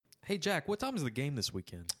Hey, Jack, what time is the game this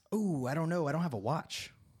weekend? Ooh, I don't know. I don't have a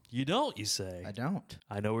watch. You don't, you say? I don't.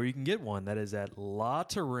 I know where you can get one. That is at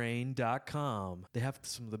LaTerrain.com. They have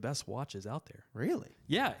some of the best watches out there. Really?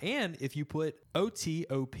 Yeah, and if you put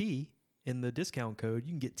OTOP in the discount code,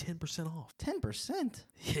 you can get 10% off. 10%?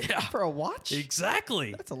 Yeah. For a watch?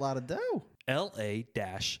 Exactly. That's a lot of dough.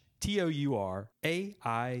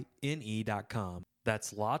 LA-TOURAINE.com.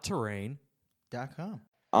 That's LaTerrain.com.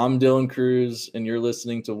 I'm Dylan Cruz, and you're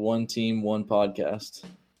listening to One Team, One Podcast.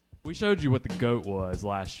 We showed you what the GOAT was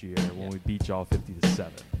last year when we beat y'all 50-7.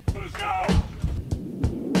 Let's go!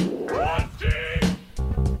 One team!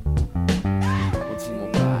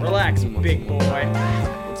 Relax, big boy.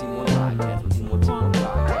 Team One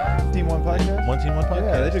Podcast? One Team, One Podcast?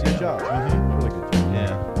 Yeah, they did a good job. Mm-hmm. Really good job.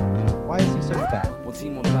 Yeah. Why is he so fat? One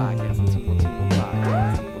team, one podcast. One team, one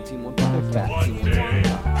podcast. One team, one podcast. Fat. One team!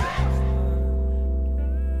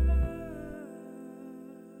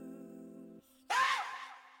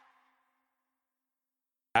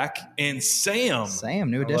 Back and Sam. Sam,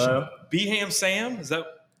 new edition. Beham Sam? Is that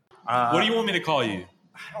what do you want me to call you?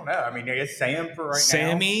 I don't know. I mean, I guess Sam for right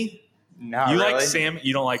Sammy? now. You Not like really. Sam?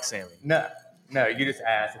 You don't like Sammy? No. You just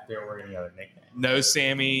asked if there were any other nicknames. No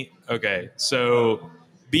Sammy. Okay, so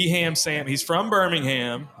Beham Sam. He's from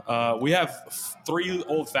Birmingham. We have 3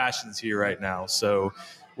 old fashions here right now. So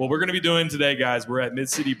what we're going to be doing today, guys, we're at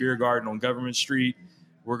Mid-City Beer Garden on Government Street.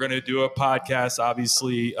 We're going to do a podcast,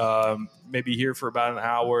 obviously, maybe here for about an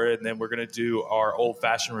hour, and then we're going to do our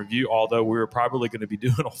old-fashioned review, although we're probably going to be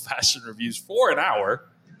doing old-fashioned reviews for an hour.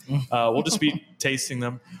 We'll just be tasting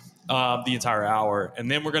them the entire hour. And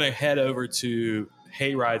then we're going to head over to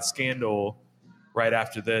Hayride Scandal right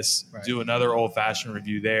after this, do another old-fashioned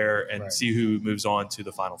review there, and see who moves on to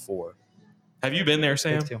the Final Four. Have you been there,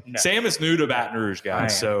 Sam? No. Sam is new to Baton Rouge, I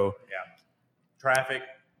guys, am. so Traffic,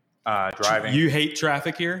 driving. you hate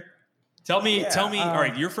traffic here? Tell me. Yeah, All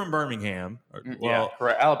right, you're from Birmingham. yeah,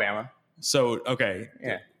 correct. Alabama. So okay.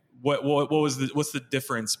 Yeah. What's the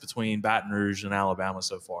difference between Baton Rouge and Alabama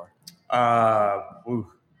so far? Ooh.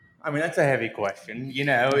 I mean, that's a heavy question. You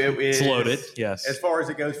know, It's loaded. Yes. As far as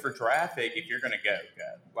it goes for traffic, if you're going to go.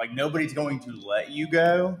 Like nobody's going to let you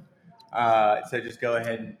go. So just go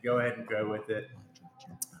ahead and go with it.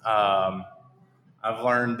 I've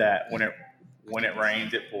learned that when it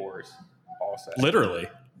rains, it pours. Also, Literally.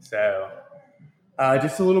 So,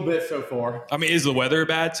 just a little bit so far. I mean, is the weather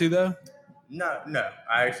bad too, though? No,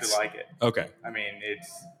 I actually like it. Okay. I mean,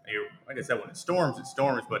 it's like I said, when it storms,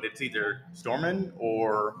 but it's either storming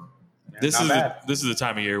or This not is bad. this is the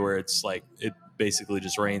time of year where it's like it basically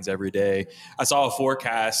just rains every day. I saw a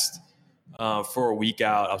forecast for a week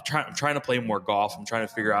out. I'm trying to play more golf. I'm trying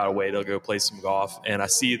to figure out a way to go play some golf, and I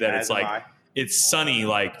see that it's like it's sunny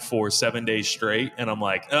like for 7 days straight, and I'm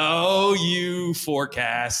like, oh, you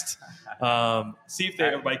forecast. See if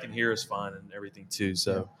everybody can hear us fine and everything too.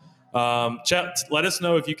 So, chat, let us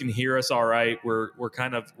know if you can hear us all right. We're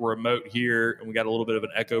kind of remote here, and we got a little bit of an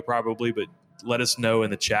echo probably, but let us know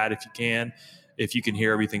in the chat if you can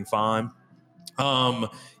hear everything fine.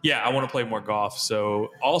 Yeah, I want to play more golf. So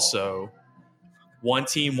also,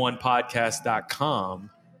 OneTeamOnePodcast.com.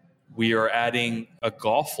 We are adding a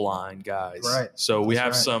golf line, guys. Right. So we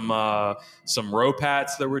have some rope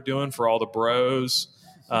hats that we're doing for all the bros.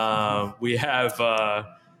 We have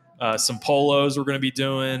some polos we're going to be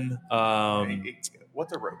doing.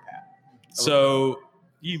 What's a rope hat? So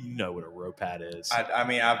you know what a rope hat is. I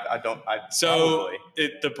mean, I don't. So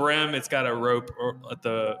probably. the brim, it's got a rope at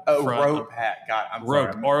the front. Rope hat. God, I'm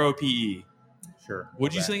Rope. sorry. ROPE. Sure.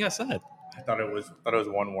 What did you think I said? I thought it was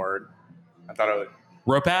one word. I thought it was.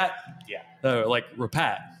 Rope hat? Yeah. Like rope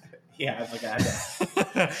hat. Yeah, I was like,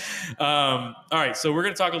 All right, so we're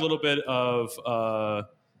going to talk a little bit of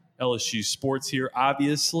LSU sports here.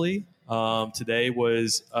 Obviously, today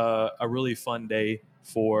was a really fun day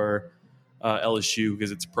for LSU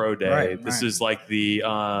because it's pro day. This is like the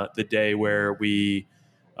day where we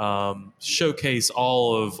showcase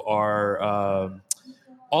all of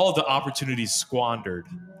the opportunities squandered,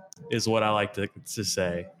 is what I like to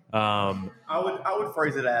say. I would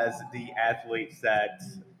phrase it as the athletes that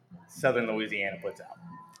Southern Louisiana puts out.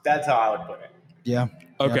 That's how I would put it. Yeah.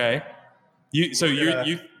 Okay. You're Glass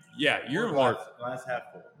more.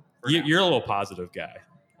 half full. You're a little positive guy.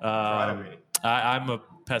 Try to be. I'm a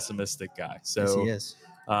pessimistic guy. So Yes,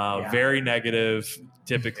 he is. very negative.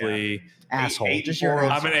 Typically, Asshole. 8 Just and your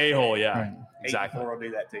 4. I'm an a-hole. Yeah, Right. exactly. 8 and 4 will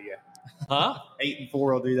do that to you. Huh? 8 and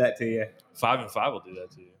 4 will do that to you. 5 and 5 will do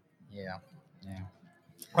that to you. Yeah.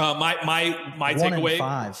 My 1 takeaway. and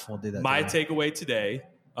 5 will do that. My to you. takeaway today.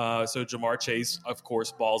 So Jamar Chase, of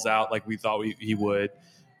course, balls out like we thought he would.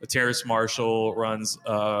 Terrace Marshall runs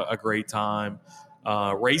a great time.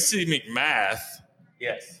 Racy McMath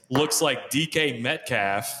Yes. looks like DK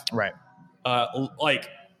Metcalf. Right. Like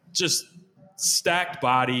just stacked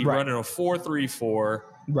body, Right. running a 4.34.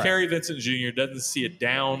 Right. Kerry Vincent Jr. doesn't see a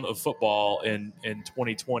down of football in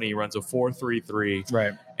 2020. Runs a 4.33.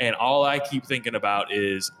 Right. And all I keep thinking about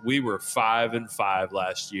is we were 5-5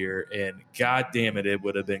 last year, and God damn it, it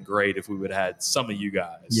would have been great if we would have had some of you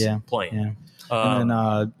guys playing. Yeah. Um, And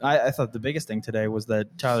then I thought the biggest thing today was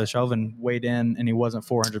that Tyler Shelvin weighed in and he wasn't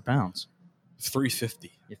 400 pounds.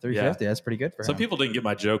 350. Yeah, 350. That's pretty good for Some him. people didn't get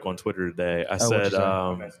my joke on Twitter today. I what'd said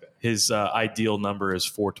you say? his ideal number is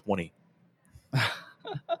 420.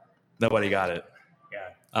 Nobody got it. Yeah.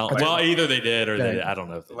 Well, either they did or Okay. I don't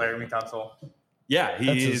know if they did. Laramie Tunsil. Yeah, That's he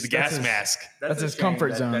his- is the gas that's his- mask. That's a his shame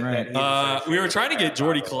comfort zone, right. he We were deserves trying to it. get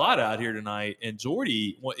Jordy Collada out here tonight, and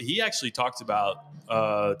Jordy, he actually talked about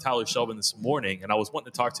Tyler Shelvin this morning, and I was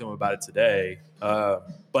wanting to talk to him about it today,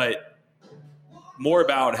 but more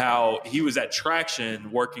about how he was at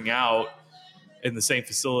Traction working out in the same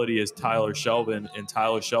facility as Tyler Shelvin, and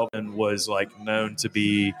Tyler Shelvin was like known to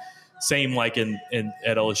be same like in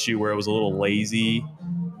at LSU where it was a little lazy,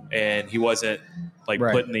 and he wasn't like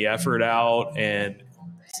Right. putting the effort out and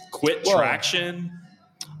quit Well, Traction.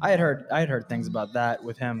 I had heard things about that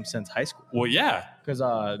with him since high school. Well, yeah, Because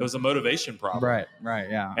it was a motivation problem. right,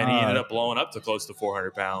 yeah. And he ended up blowing up to close to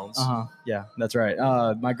 400 pounds. Yeah, that's right.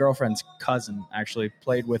 My girlfriend's cousin actually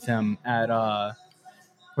played with him at where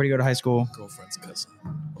do you go to high school? Girlfriend's cousin.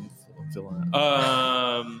 I'm feeling it.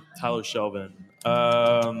 Tyler Shelvin.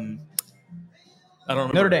 I don't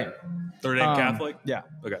remember. Notre Dame. Notre Dame Catholic? Yeah.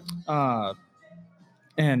 Okay.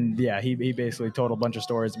 And yeah, he basically told a bunch of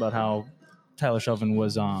stories about how Tyler Shelvin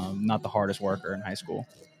was not the hardest worker in high school.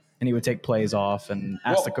 And he would take plays off and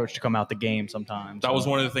ask the coach to come out the game sometimes. That was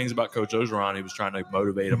one of the things about Coach Ogeron. He was trying to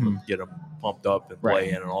motivate him and get him pumped up and play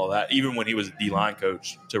in and all that, even when he was a D-line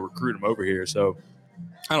coach to recruit him over here. So,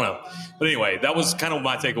 I don't know. But anyway, that was kind of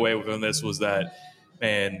my takeaway from this was that,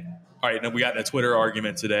 man, all right, now we got in a Twitter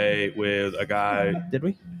argument today with a guy. Did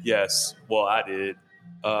we? Yes. Well, I did.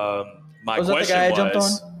 My Was that the question guy I was, jumped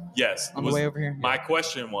on? Yes. On the way over here? My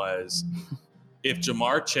question was, if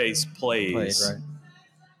Jamar Chase plays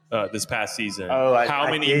this past season, how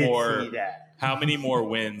many more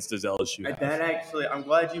wins does LSU have? That actually, I'm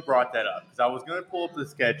glad you brought that up because I was going to pull up the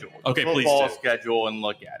schedule, Okay, please football do. schedule, and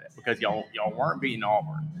look at it because y'all weren't beating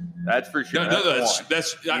Auburn. That's for sure.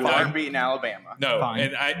 That's you weren't beating Alabama. no, Fine.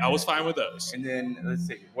 and I was fine with those. And then let's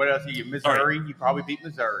see, what else? You get Missouri. You probably beat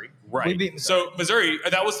Missouri. Right. We beat So Missouri,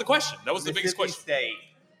 that was the question. That was the biggest Mississippi question. State.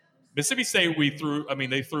 Mississippi State,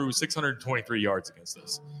 they threw 623 yards against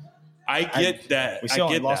us. I get that. We still I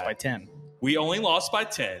get only lost that. by 10. We only lost by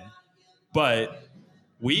 10, but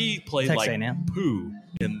we played Texas like A&M. poo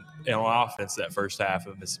in offense that first half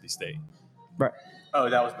of Mississippi State. Right. Oh,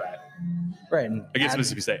 that was bad. Right. And Against add-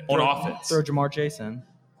 Mississippi State on offense. Throw Jamar Chase in.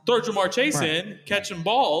 Throw Jamar Chase Right. in, catching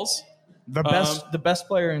balls. The best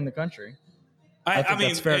player in the country. I think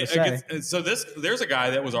that's fair to say. So there's a guy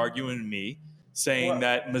that was arguing with me saying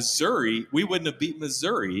that Missouri, we wouldn't have beat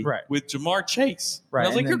Missouri Right. with Jamar Chase. Right, And I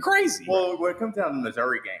was and like, you're then- crazy. Well, when it comes down to the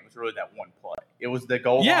Missouri game, it's really that one play. It was the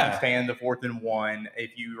goal Yeah. line stand, the 4th and 1.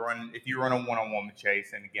 If you run a one-on-one with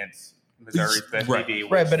Chase and against Missouri's best Right. DB,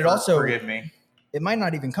 Right, but it also- forgive me. It might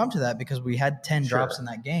not even come to that because we had 10 Sure. drops in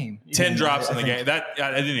that game. 10 drops in I the think- game. That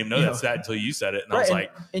I didn't even know You that know. stat until you said it, and I Right, was and,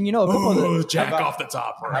 like, and you know, a couple of "Ooh, the, jack off the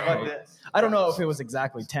top. How about this? I don't know if it was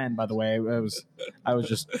exactly 10, by the way. I was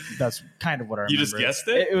just, that's kind of what I remember. You just guessed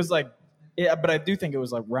it? It was like, yeah, but I do think it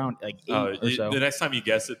was like round like 8 or so. The next time you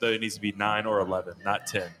guess it, though, it needs to be 9 or 11, not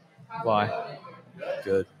 10. Why?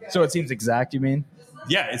 Good. So it seems exact, you mean?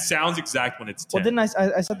 Yeah, it sounds exact when it's 10. Well, didn't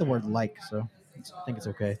I said the word like, so I think it's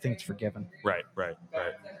okay. I think it's forgiven. Right.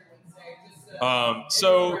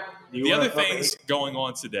 So You the wanna other put things going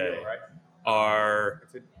on today Right. are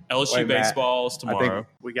LSU Wait, Matt. baseball's I tomorrow. think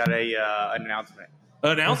we got an announcement.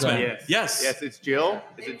 Announcement. Yes. Yes. Yes, it's Jill.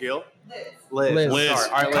 Is it Jill? Liz. Liz. Liz. Sorry.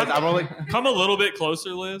 All right, Liz. Come- I'm Come a little bit closer,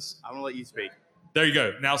 Liz. gonna let you speak. There you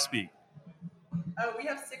go. Now speak. We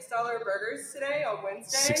have $6 burgers today on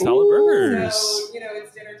Wednesday. $6 burgers. So,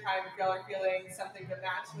 it's dinner time if y'all are feeling something to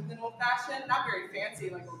match with an old fashioned. Not very fancy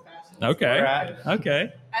like old fashioned. Okay. Right.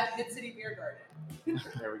 Okay. At Mid City Beer Garden.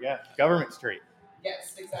 There we go. Government Street.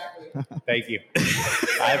 Yes, exactly. Thank you.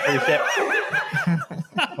 I appreciate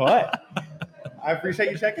what? I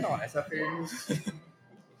appreciate you checking on us. I figured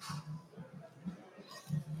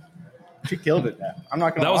She killed it. I'm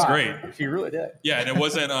not gonna. That was lie. great. She really did. Yeah, and it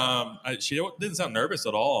wasn't. She didn't sound nervous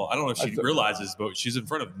at all. I don't know if she realizes, but she's in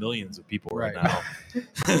front of millions of people right now,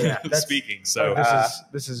 That's- speaking. So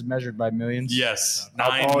This is measured by millions. yes,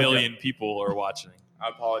 I 9 million people are watching. I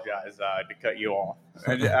apologize to cut you off.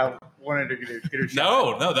 I wanted to get her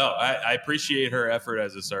No. I appreciate her effort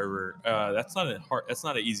as a server. That's not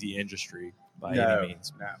an easy industry by any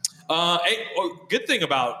means. No. Good thing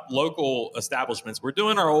about local establishments, we're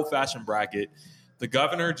doing our old-fashioned bracket. The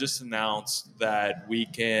governor just announced that we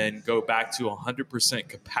can go back to 100%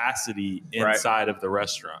 capacity inside of the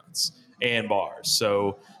restaurants and bars.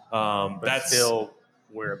 So But that's still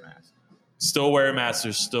wear a mask. Still wear a mask.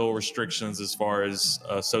 There's still restrictions as far as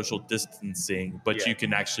social distancing, but you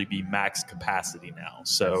can actually be max capacity now.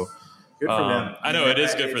 So Good for them. I know it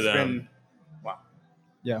is good for It's them. been- wow.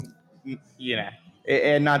 Yeah. You know,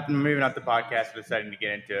 and maybe not the podcast deciding to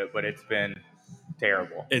get into it, but it's been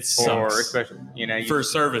terrible. It sucks. especially For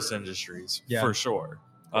service industries, Yeah. for sure,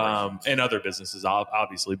 and other businesses,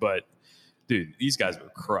 obviously. But dude, these guys were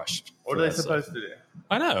crushed. What for are they that stuff. supposed to do?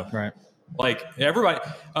 I know, Right. Like everybody,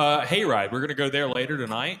 Hayride. We're gonna go there later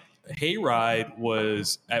tonight. Hayride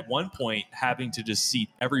was at one point having to just seat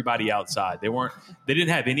everybody outside. They didn't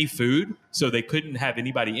have any food, so they couldn't have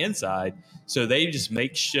anybody inside. So they just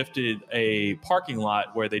makeshifted a parking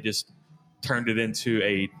lot where they just turned it into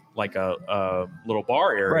a little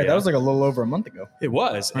bar area. Right. That was like a little over a month ago. It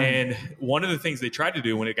was. Right. And one of the things they tried to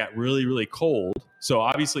do when it got really, really cold, so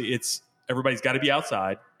obviously everybody's got to be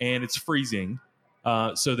outside and it's freezing.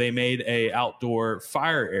 So they made a outdoor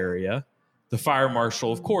fire area. The fire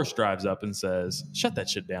marshal, of course, drives up and says, "Shut that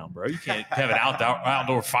shit down, bro. You can't have an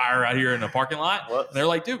outdoor fire out here in the parking lot." And they're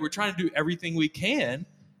like, "Dude, we're trying to do everything we can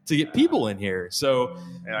to get people in here." So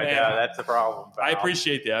That's a problem. I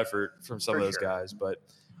appreciate the effort from some of those guys. But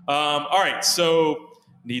all right, so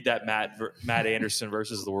need that Matt Anderson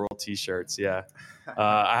versus the world T-shirts. Yeah,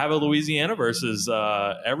 I have a Louisiana versus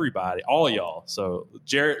everybody, all y'all. So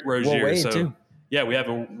Jarrett Rozier. Will Wade, so too. yeah, we have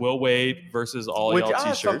a Will Wade versus all Which y'all I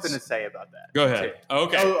have T-shirts. something to say about that. Go ahead.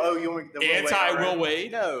 Okay. Oh, you want the Will Wade Anti-Will already?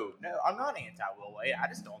 Wade? No, I'm not anti-Will Wade. I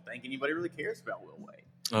just don't think anybody really cares about Will Wade.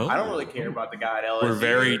 Oh. I don't really care about the guy at LSU. We're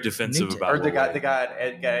very defensive Need to. about Or the Will guy, Wade. the guy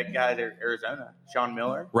at Arizona, Sean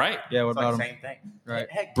Miller. Right. Yeah. What It's like about the him? same thing.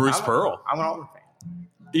 Right. Heck, Bruce I'm Pearl. I'm an Auburn fan.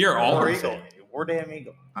 You're all War Auburn Eagle. fan. War damn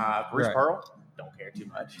Eagle. Bruce Right. Pearl. Don't care too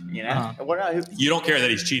much. You know. Uh-huh. Who, You don't care that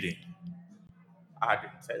he's cheating. I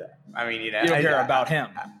didn't say that. I mean, you know. You don't care I- about him.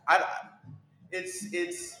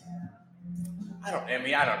 It's. I don't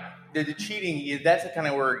know. The cheating. That's the kind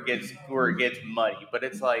of where it gets muddy. But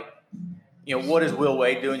it's like, what is Will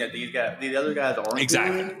Wade doing that these other guys aren't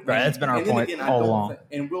Exactly. doing? Right, that's been our And then point again, I all don't along. think-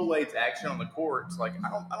 And Will Wade's action on the court, it's like I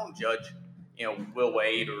don't judge, Will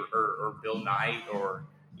Wade or Bill Knight or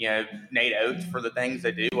Nate Oates for the things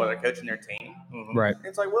they do while they're coaching their team. Right.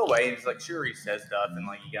 It's like Will Wade is like, sure, he says stuff and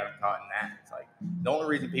like you got him caught in that. It's like the only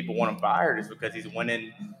reason people want him fired is because he's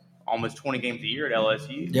winning almost 20 games a year at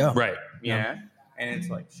LSU. Yeah. Right. Yeah. And it's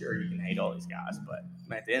like, sure, you can hate all these guys, but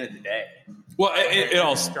at the end of the day, Well, it they're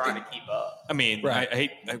also. trying to keep up. I mean, Right. I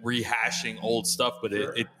hate rehashing old stuff, but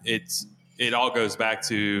Sure. it all goes back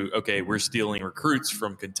to, okay, we're stealing recruits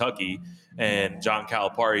from Kentucky, and John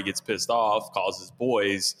Calipari gets pissed off, calls his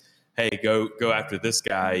boys, hey, go after this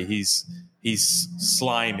guy. He's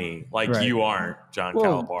slimy, like Right. you aren't, John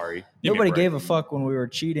Well, Calipari. Give me Nobody break. gave a fuck when we were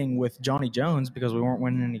cheating with Johnny Jones because we weren't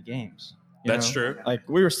winning any games. You That's know? true. Like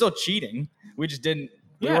we were still cheating. We just didn't.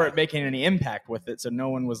 We Yeah. weren't making any impact with it, so no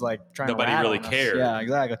one was like trying Nobody to rat really on us. cared. Yeah,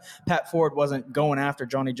 exactly. Pat Ford wasn't going after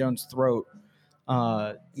Johnny Jones' throat.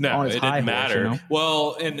 No, on his it high didn't horse, matter. you know?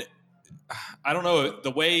 Well, and I don't know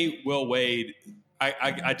the way Will Wade.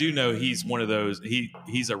 I do know he's one of those.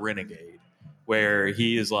 He's a renegade, where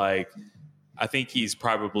he is like, I think he's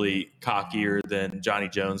probably cockier than Johnny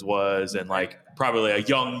Jones was, and like probably a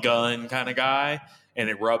young gun kind of guy. And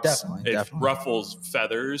it Definitely. ruffles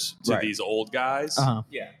feathers to Right. these old guys. Uh-huh.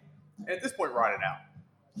 Yeah. And at this point, ride it out.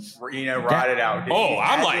 Ride it out. Oh, He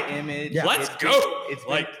I'm has like, the image. yeah. let's It's go. It's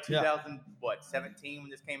Like, like 2017 when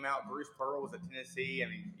this came out. Bruce Pearl was at Tennessee. I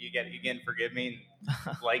mean, you again, forgive me,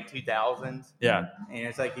 late 2000s, yeah. and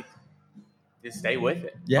it's like just stay with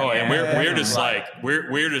it. Yeah. Oh, and we're Yeah. just Right. like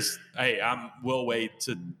we're just, hey, I'm Will Wade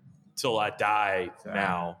till I die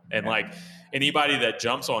now, and like anybody that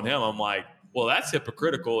jumps on him, I'm like, well, that's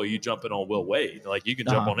hypocritical. You jumping on Will Wade? Like you can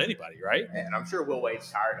jump Uh-huh. on anybody, right? And I'm sure Will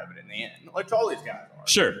Wade's tired of it in the end, like all these guys are.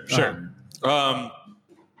 Sure.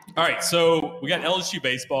 All right, so we got LSU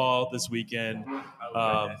baseball this weekend.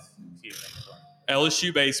 Oh, goodness. Excuse me.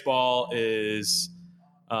 LSU baseball is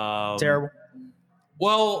Terrible.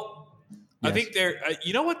 Well, I think they're.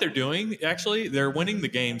 You know what they're doing? Actually, they're winning the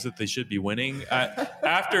games that they should be winning.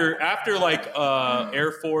 After like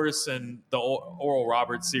Air Force and the Oral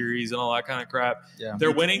Roberts series and all that kind of crap,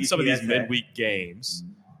 they're winning some of these midweek games.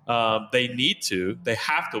 They need to. They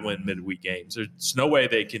have to win midweek games. There's no way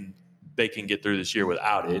they can get through this year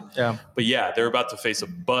without it. Yeah. But yeah, they're about to face a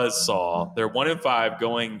buzzsaw. They're 1-5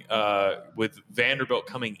 going with Vanderbilt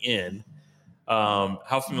coming in.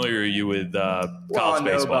 How familiar are you with college I know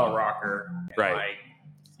baseball? about Rocker. And, Right. Like,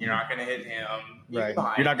 you're not going to hit him. Right.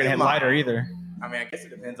 You're not going to hit Leiter either. I mean, I guess it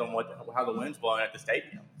depends on how the wind's blowing at the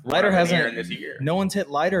stadium. Leiter hasn't. This year. No one's hit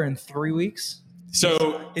Leiter in 3 weeks.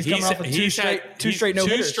 So He's coming off of two straight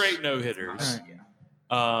no-hitters. 2 straight no-hitters.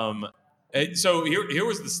 Right. So here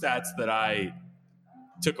was the stats that I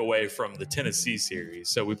took away from the Tennessee series.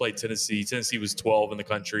 So we played Tennessee. Tennessee was 12 in the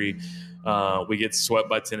country. We get swept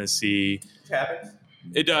by Tennessee. It happens.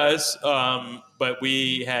 It does. But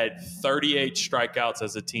we had 38 strikeouts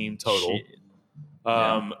as a team total.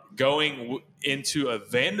 Going into a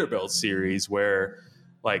Vanderbilt series where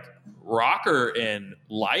like Rocker and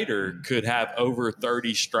Leiter could have over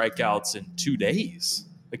 30 strikeouts in 2 days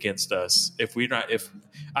against us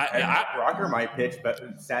Rocker might pitch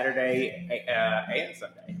Saturday and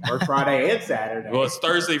Sunday, or Friday and Saturday. Well, it's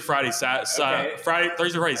Thursday, Friday, Okay.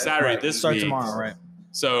 Thursday, Friday, Saturday this Start week. tomorrow, right?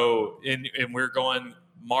 So, and we're going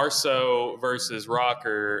Marceau versus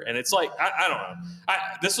Rocker, and it's like I don't know.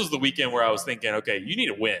 This was the weekend where I was thinking, okay, you need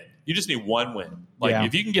a win. You just need one win. Like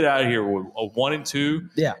if you can get out of here with a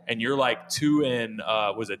 1-2, and you're like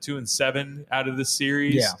 2-7 out of this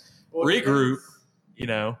series, Well, regroup. You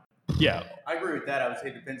know, I agree with that. I would say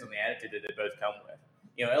it depends on the attitude that they both come with.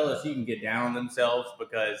 You know, LSU can get down on themselves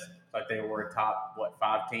because like they were a top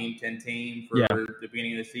 10 team for the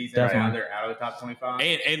beginning of the season. Definitely. Right now they're out of the top 25.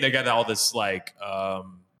 and they got all this like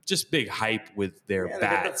just big hype with their They got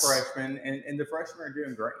bats. the freshmen, and the freshmen are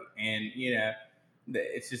doing great. And you know,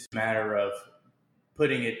 it's just a matter of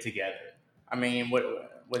putting it together. I mean, what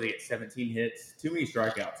they get 17 hits, too many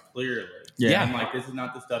strikeouts, clearly. Yeah. I'm like, this is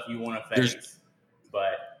not the stuff you want to face.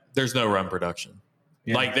 But There's no run production.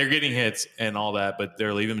 Like they're getting hits and all that, but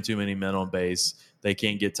they're leaving too many men on base. They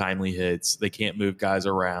can't get timely hits. They can't move guys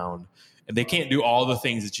around, and they can't do all the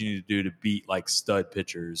things that you need to do to beat like stud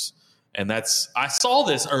pitchers. And I saw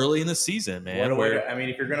this early in the season, man. I mean,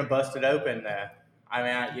 if you're going to bust it open,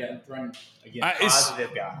 I'm trying again.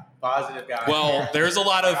 Positive guy. Well, there's a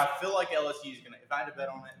lot of. I feel like LSU is going to. If I had to bet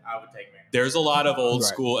on it, I would take Maryland. There's a lot of old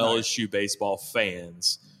school LSU baseball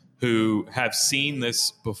fans who have seen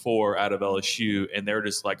this before out of LSU, and they're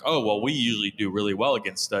just like, oh, well, we usually do really well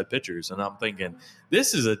against stud pitchers. And I'm thinking,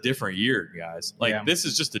 this is a different year, guys. Like, this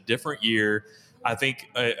is just a different year. I think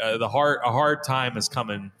a hard time is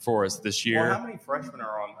coming for us this year. Well, how many freshmen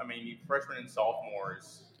are on? I mean, freshmen and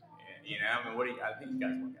sophomores. You know, I mean, I think you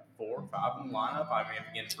guys got 4 or 5 in the lineup. I mean,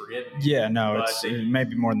 again, forget me. Yeah, no, But it may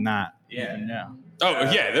be more than that. Yeah.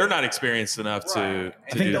 Oh, yeah, they're not experienced enough to I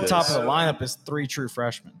think do the this. top of the lineup is 3 true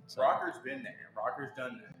freshmen. So. Rocker's been there. Rocker's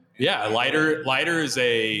done that. Yeah, Leiter is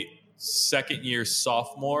a second-year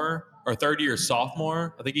sophomore or third-year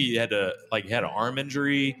sophomore. I think he had an arm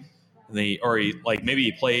injury, and maybe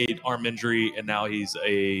he played arm injury, and now he's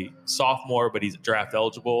a sophomore, but he's draft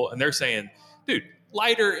eligible. And they're saying, dude,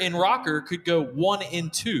 Leiter and Rocker could go 1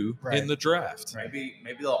 and 2 in the draft. Maybe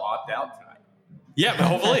they'll opt out tonight. Yeah, but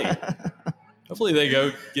hopefully they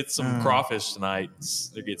go get some crawfish tonight.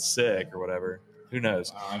 They get sick or whatever. Who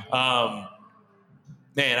knows? Man,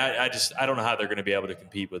 I don't know how they're going to be able to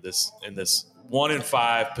compete with this in this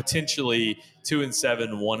 1-5, potentially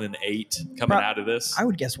 2-7, 1-8 coming out of this. I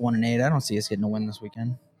would guess 1-8. I don't see us getting a win this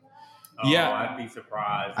weekend. Yeah. I'd be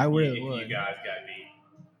surprised. I would. If you guys got beat.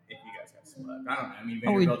 If you guys got swept. I don't know. I mean,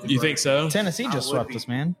 Oh, we- Vanderbilt's You great. think so? Tennessee just I would swept be. us,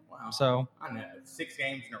 man. Wow. So I know 6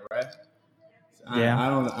 games in a row. Yeah. I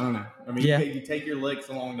don't know. I mean, Yeah. you take your licks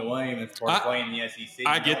along the way, and it's part of playing the SEC.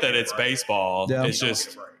 I get that it's baseball. Yeah. It's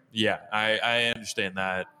just, I understand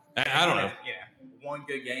that. I don't know. Yeah, one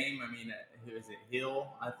good game. I mean, who is it?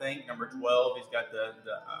 Hill, I think, number 12. He's got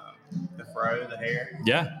the fro, the hair.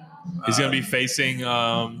 Yeah. He's going to be facing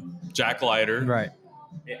Jack Leiter. right.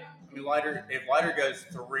 Yeah. I mean, if Leiter goes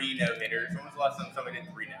 3 no-hitters, when was the last time somebody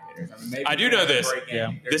did 3 no-hitters? I mean, maybe I do know this.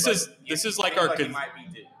 Yeah. This is like our he might be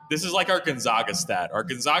due. This is like our Gonzaga stat. Our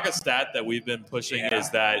Gonzaga stat that we've been pushing is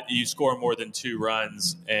that you score more than 2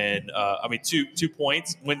 runs and 2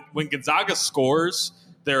 points. When Gonzaga scores,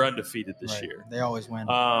 they're undefeated this year. They always win.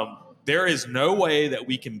 There is no way that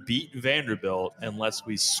we can beat Vanderbilt unless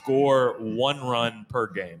we score 1 run per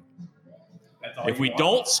game. That's all If you we want.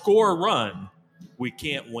 don't score a run, we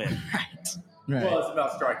can't win. right. Well, it's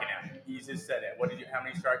about striking out. You just said it. How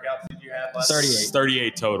many strikeouts did you have last 38.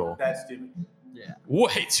 38 total. That's stupid. Yeah.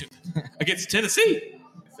 Way too against Tennessee.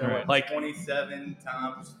 So Right. Like 27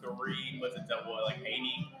 times 3, what's it, like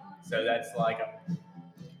 80? So that's like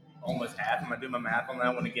almost half. I'm going to do my math on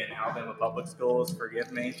that one again. Alabama public schools,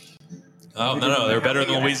 forgive me. oh no, they're better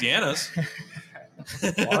than Louisiana's.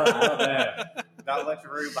 Well, I don't know. Not much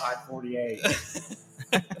room behind 48.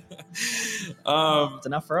 It's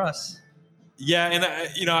enough for us. Yeah,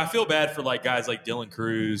 and I feel bad for like guys like Dylan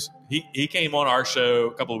Cruz. He came on our show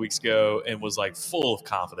a couple of weeks ago and was like full of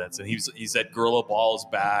confidence, and he said Gorilla Ball's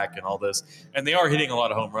back and all this, and they are hitting a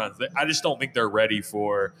lot of home runs. I just don't think they're ready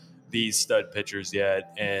for these stud pitchers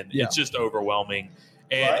yet, and it's just overwhelming.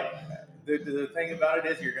 And but the thing about it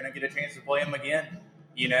is you're going to get a chance to play them again.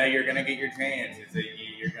 You're going to get your chance.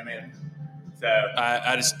 You're going to. So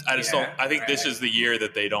I just don't. I think this is the year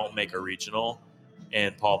that they don't make a regional.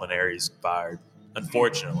 And Paul Maneri's fired,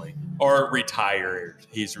 unfortunately, or retired.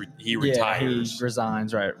 He retires. Yeah, he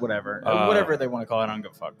resigns, right? Whatever, whatever they want to call it. I don't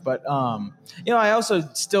give a fuck. But I also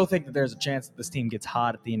still think that there's a chance that this team gets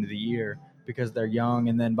hot at the end of the year because they're young,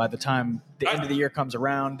 and then by the time the end of the year comes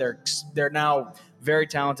around, they're now very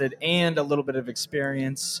talented and a little bit of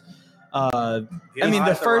experience.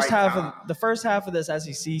 The first half of this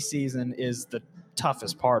SEC season is the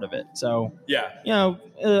toughest part of it. So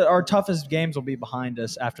our toughest games will be behind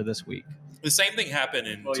us after this week. The same thing happened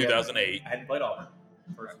in 2008. I hadn't played Auburn,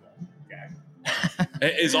 first of all.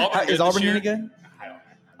 Okay. Is Auburn good Is Auburn this year? any good? I don't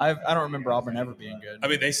know. I don't remember Auburn ever being good. I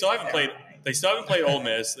mean, they still haven't played. They still haven't played Ole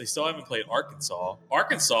Miss. They still haven't played Arkansas.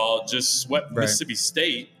 Arkansas just swept Mississippi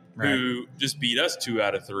State, who just beat us 2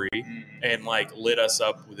 out of 3 and like lit us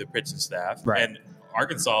up with the pitching staff. Right. And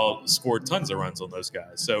Arkansas scored tons of runs on those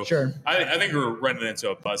guys. So Sure. I think we're running into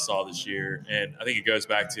a buzzsaw this year, and I think it goes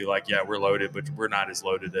back to like, we're loaded, but we're not as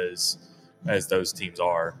loaded as those teams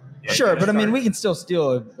are. Sure, but I mean, we can still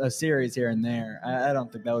steal a series here and there. I don't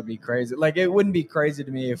think that would be crazy. Like, it wouldn't be crazy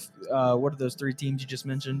to me if what are those 3 teams you just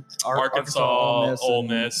mentioned? Arkansas, Ole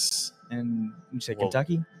Miss, and you say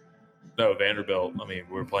Kentucky? No, Vanderbilt. I mean,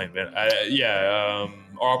 we're playing.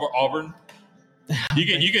 Auburn.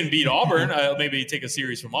 You can beat Auburn. Maybe take a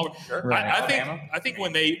series from Auburn. Sure. Right. I think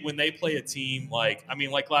when they play a team like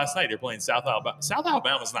last night they're playing South Alabama. South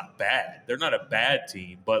Alabama's not bad. They're not a bad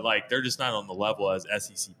team, but like they're just not on the level as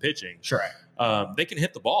SEC pitching. Sure. They can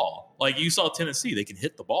hit the ball. Like you saw Tennessee, they can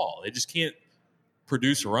hit the ball. They just can't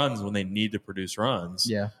produce runs when they need to produce runs.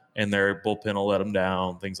 Yeah. And their bullpen will let them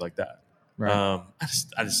down. Things like that. Right.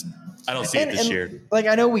 I don't see it this year. Like,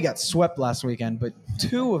 I know we got swept last weekend, but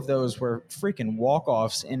 2 of those were freaking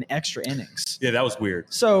walk-offs in extra innings. Yeah, that was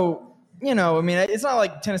weird. So, I mean, it's not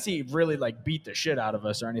like Tennessee really like beat the shit out of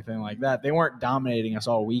us or anything like that. They weren't dominating us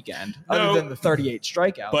all weekend, other than the 38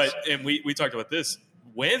 strikeouts. And we talked about this.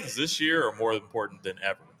 Wins this year are more important than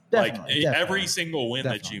ever. Definitely. Every single win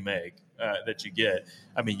that you make, that you get.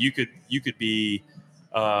 I mean, you could be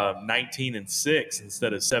 19-6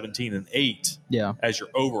 instead of 17-8 as your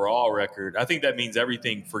overall record. I think that means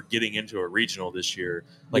everything for getting into a regional this year.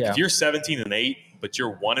 Like if you're 17-8, but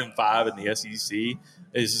you're 1-5 in the SEC,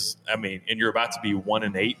 and you're about to be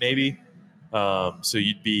 1-8 maybe. So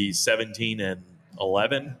you'd be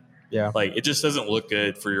 17-11. Yeah. Like it just doesn't look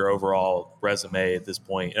good for your overall resume at this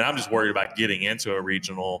point. And I'm just worried about getting into a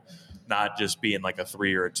regional, not just being like a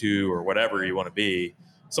 3 or a 2 or whatever you want to be.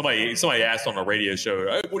 Somebody asked on a radio show,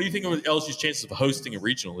 what do you think of LSU's chances of hosting a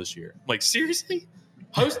regional this year? I'm like, seriously?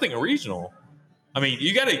 Hosting a regional? I mean,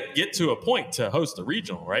 you got to get to a point to host a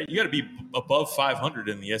regional, right? You got to be above 500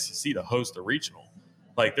 in the SEC to host a regional.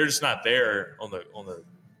 Like, they're just not there on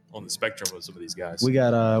the spectrum of some of these guys. We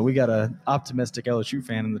got a optimistic LSU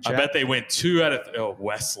fan in the chat. I bet they went 2 out of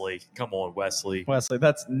Wesley. Come on, Wesley. Wesley,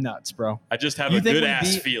 that's nuts, bro. I just have a good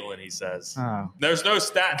ass feeling, he says. Oh. There's no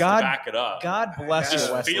stats to back it up. God bless just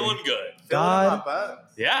you, Wesley. feeling good. God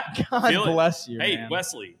bless you. Hey, man.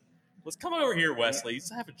 Wesley, let's come over here, Wesley.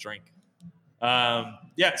 Let's have a drink.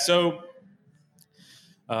 So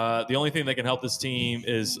the only thing that can help this team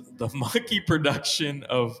is the monkey production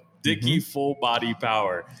of Dickey full body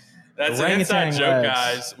power. That's an inside joke,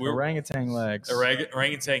 guys. Orangutan legs.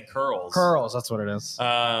 Orangutan curls. Curls, that's what it is.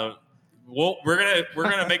 Well, we're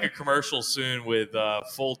gonna make a commercial soon with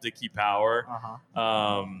full Dickey power.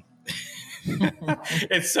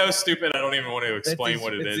 It's so stupid. I don't even want to explain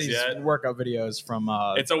what it is yet. Workout videos from.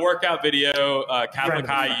 It's a workout video. Catholic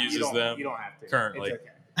High uses them. You don't have to currently. It's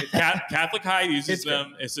okay. Catholic High uses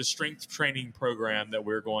them. It's a strength training program that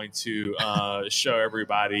we're going to show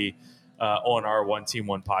everybody on our One Team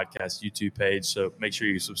One Podcast YouTube page. So make sure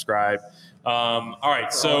you subscribe. All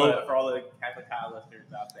right, for all the Catholic High listeners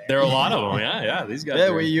out there, there are a lot of them. Yeah, these guys. Yeah,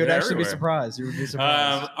 are, you'd they're actually be everywhere. surprised. You would be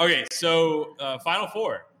surprised. Okay, so Final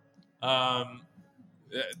Four.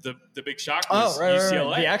 The big shock was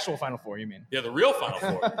UCLA. The actual Final Four, you mean? Yeah, the real Final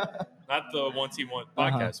Four, not the One Team One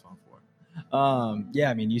Podcast Final Four. Yeah,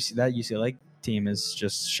 I mean, that UCLA team is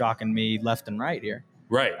just shocking me left and right here.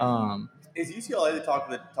 Right. is UCLA the talk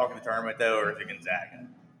of the tournament though, or is it Gonzaga?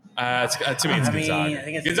 To me, it's I mean, Gonzaga. I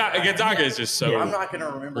think it's Gonzaga is just so. I'm not going to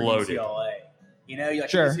remember loaded. UCLA. You know, like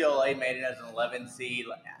Sure. UCLA made it as an 11 seed.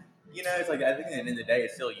 Like, you know, it's like I think at the end of the day,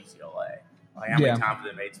 it's still UCLA. Like how many times have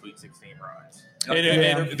they made Sweet 16 runs?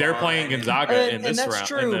 And they're playing Gonzaga in this and that's round.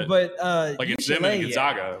 true, but like it's them and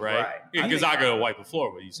Gonzaga, right? Right. Yeah, I think- Gonzaga wiped the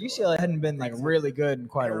floor with UCLA. UCLA hadn't been like really good in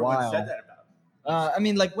quite a Everyone while. said that about I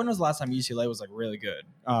mean, like when was the last time UCLA was like really good?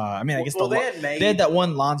 I mean, I guess they they had that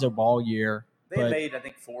one Lonzo Ball year. They but made, I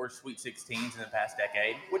think, 4 Sweet 16s in the past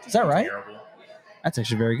decade, which Is that right? terrible. That's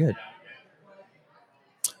actually very good.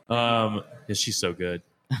 Yeah, she's so good.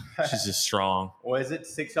 She's just strong. Was it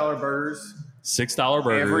 $6 burgers $6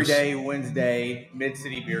 burgers every day, Wednesday,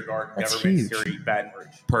 Mid-City Beer Garden, That's Government huge. City, Baton Rouge.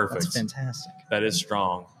 Perfect. That's fantastic. That is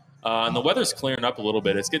strong. And the weather's clearing up a little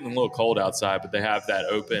bit. It's getting a little cold outside, but they have that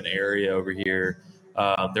open area over here.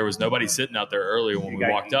 There was nobody sitting out there earlier when we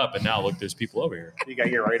walked up, and now look, there's people over here. You got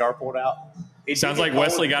your radar pulled out? It Sounds did like get cold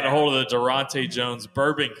Wesley got a today. hold of the Durante Jones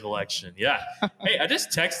bourbon collection. Yeah. Hey, I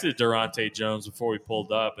just texted Durante Jones before we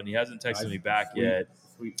pulled up, and he hasn't texted me back yet.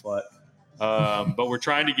 Sweet butt. But we're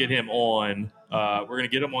trying to get him on. We're going to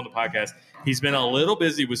get him on the podcast. He's been a little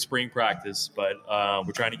busy with spring practice, but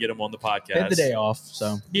we're trying to get him on the podcast. They had the day off,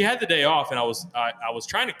 so He had the day off, and I was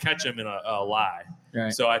trying to catch him in a lie.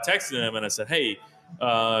 right. So I texted him and I said, "Hey,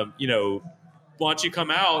 why don't you come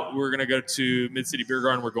out? We're gonna go to Mid-City Beer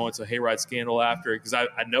Garden. We're going to Hayride Scandal after because I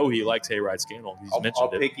know he likes Hayride Scandal. He's I'll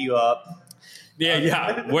mentioned it. pick you up.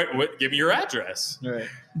 Yeah. What? Give me your address. Right.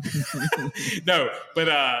 No, but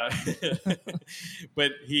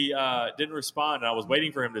but he didn't respond, and I was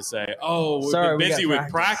waiting for him to say, "Oh, we've Sorry, been we busy got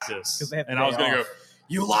with practice." practice," 'Cause they have the and I was day going to go, off.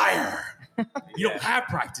 "You liar! You Yeah. don't have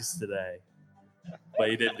practice today." But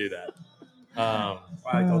he didn't do that. Well,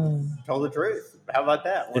 I told the truth. How about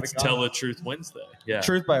that? What It's a Tell con- the Truth Wednesday. Yeah.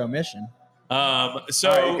 Truth by omission. So All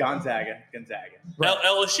right, Gonzaga.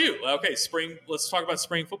 LSU. Okay, spring. Let's talk about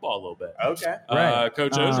spring football a little bit. Okay. Right.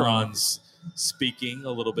 Coach Ogeron's speaking a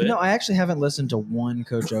little bit. No, I actually haven't listened to one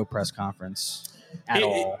Coach O press conference at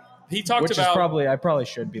all. He talked Which about. I probably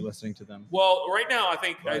should be listening to them. Well, right now I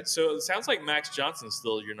think Right. so. It sounds like Max Johnson's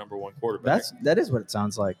still your number one quarterback. That is what it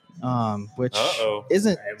sounds like. Which Uh-oh.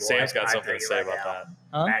 isn't. Hey, boy, Sam's got I something tell to you say right about now, that.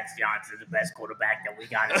 Huh? Max Johnson's the best quarterback that we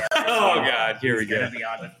got. In Oh God, here we He's gonna go. be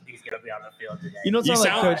on the. He's gonna be on the field today. You don't You sound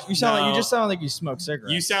like sound- Coach. You sound like no. you just sound like you smoke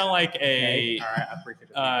cigarettes. You sound like Hey, a all right, I appreciate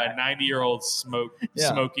it. 90-year-old Yeah.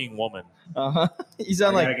 smoking woman. You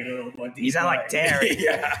sound like you sound like Terry.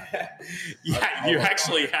 yeah, you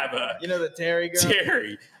actually have a you know the Terry girl.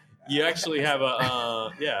 Terry. You actually have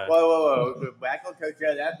a yeah. Whoa! Back on Coach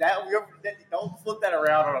O. Don't flip that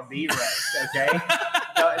around on a B roast, okay?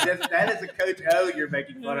 No, that is a Coach O you're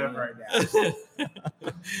making fun of right now.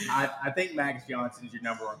 I think Max Johnson's your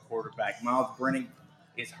number one quarterback. Miles Brennan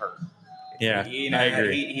is hurt. Yeah, You know, I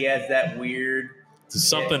agree. He has that weird. It's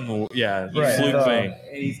something, yeah, Right. fluke thing.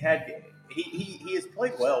 And he's had. He has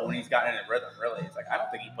played well when he's gotten in a rhythm. Really, it's like I don't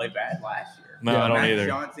think he played bad last year. No, I don't Max either.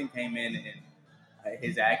 Johnson came in and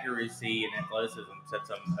his accuracy and athleticism sets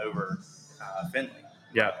him over Finley.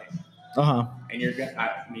 Yeah. And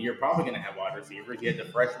you're probably going to have wide receivers. You had the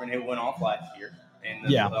freshman who went off last year. And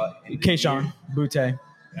Kayshawn Butte. And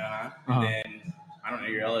then I don't know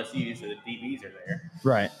your LSU, so the DBs are there.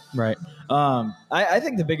 Right. I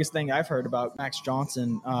think the biggest thing I've heard about Max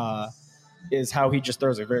Johnson is how he just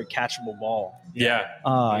throws a very catchable ball. Yeah.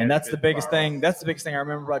 And that's the biggest thing. That's the biggest thing I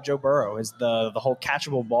remember about Joe Burrow is the whole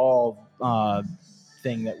catchable ball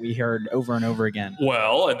thing that we heard over and over again.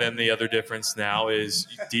 Well, and then the other difference now is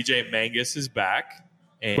DJ Mangus is back,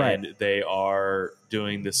 and Right. they are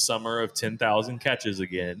doing the summer of 10,000 catches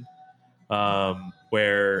again,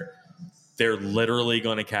 where they're literally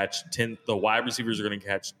going to catch 10. The wide receivers are going to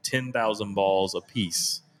catch 10,000 balls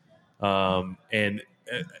apiece, and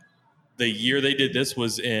the year they did this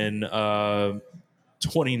was in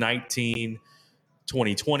 2019,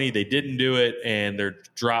 2020. They didn't do it, and their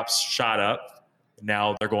drops shot up.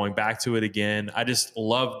 Now they're going back to it again. I just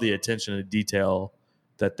love the attention to detail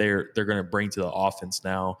that they're going to bring to the offense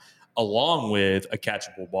now, along with a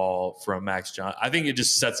catchable ball from Max Johnson. I think it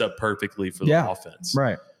just sets up perfectly for the offense.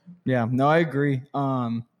 Right. Yeah. No, I agree.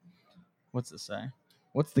 What's it say?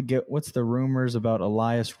 What's the rumors about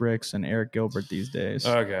Elias Ricks and Eric Gilbert these days?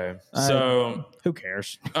 Okay, so Who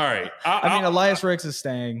cares? all right. I mean, Elias Ricks is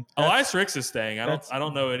staying. Elias Ricks is staying. I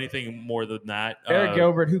don't know anything more than that. Eric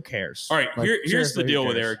Gilbert, who cares? All right, Like, here's the seriously, who deal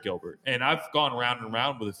with cares? Eric Gilbert, and I've gone round and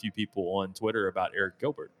round with a few people on Twitter about Eric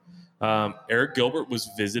Gilbert. Eric Gilbert was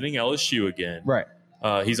visiting LSU again. Right.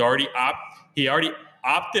 He's already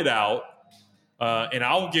opted out, and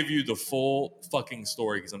I'll give you the full fucking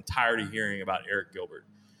story because I'm tired of hearing about Eric Gilbert.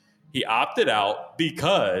 He opted out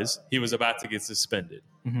because he was about to get suspended.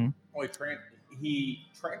 Mm-hmm. Well, he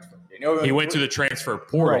transferred. You know, He went to the transfer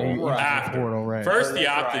portal Right. after. Portal, right. First, he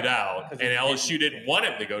That's opted right. out, and 'Cause he LSU didn't want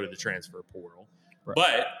him to go to the transfer portal. Right.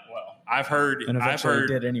 But I've heard And eventually he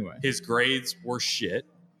did anyway. his grades were shit.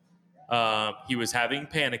 He was having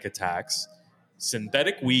panic attacks.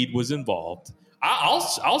 Synthetic weed was involved.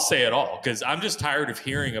 I'll say it all because I'm just tired of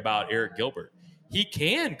hearing about Eric Gilbert. He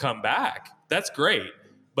can come back. That's great.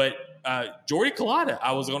 But Jordy Culotta,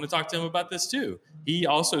 I was going to talk to him about this too. He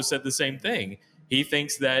also said the same thing. He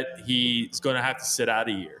thinks that he's going to have to sit out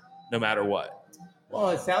a year no matter what. Well,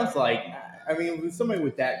 it sounds like, I mean, with somebody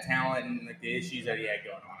with that talent and like the issues that he had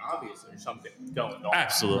going on, obviously there's something going on.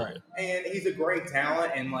 Absolutely. And he's a great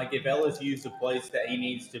talent, and like if LSU's the place that he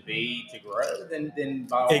needs to be to grow, then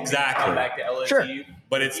by all means, Exactly. come back to LSU. Sure.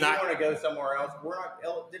 But If it's you not want to go somewhere else,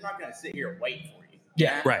 they're not going to sit here and wait for you.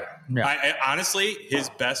 Yeah. right. Yeah. I honestly, his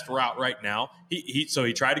best route right now. He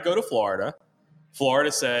tried to go to Florida.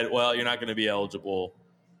 Florida said, "Well, you're not going to be eligible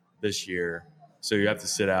this year, so you have to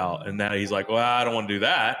sit out." And now he's like, "Well, I don't want to do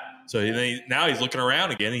that." So now he's looking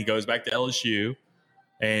around again. He goes back to LSU,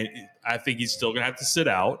 and I think he's still going to have to sit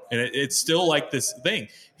out. And it's still like this thing.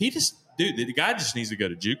 The guy just needs to go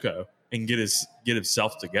to JUCO and get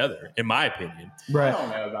himself together, in my opinion. I Right. don't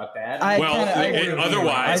know about that.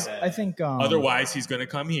 Otherwise, I think. Otherwise, he's going to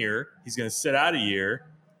come here. He's going to sit out a year.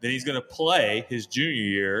 Then he's going to play his junior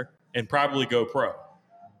year and probably go pro.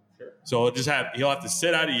 Sure. So he'll have to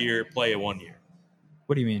sit out a year, play it 1 year.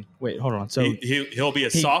 What do you mean? Wait, hold on. So He'll be a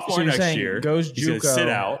he- sophomore so you're next saying year. goes He's going to JUCO. sit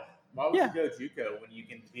out Why would Yeah. you go JUCO when you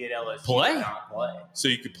can be at LSU Play. and not play? so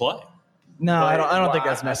you could play. no, I don't Well, think I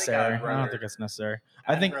that's think necessary. I'd I don't rather- think that's necessary.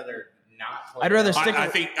 I'd I think rather not play. I'd rather stick. I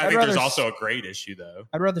with- think I'd there's rather also a grade issue though.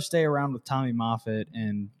 I'd rather stay around with Tommy Moffitt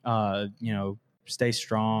and stay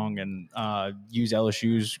strong and use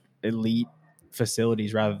LSU's elite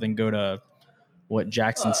facilities rather than go to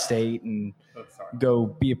Jackson State and Oh, sorry. go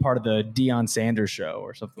be a part of the Deion Sanders show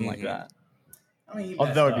or something like Mhm. that. I mean, he Oh,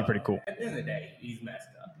 messed that would be up. pretty cool. At the end of the day, he's messed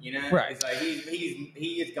up. You know, Right. It's like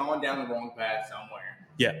he has gone down the wrong path somewhere.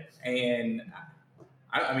 Yeah. And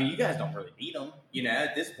I mean, you guys don't really need him. You know,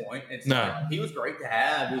 at this point, it's No. like, he was great to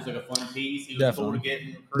have. He was like a fun piece. He was Definitely. cool to get in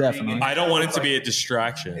recruiting. Definitely. And I don't want it to like, be a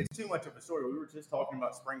distraction. It's too much of a story. We were just talking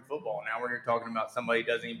about spring football. Now we're here talking about somebody who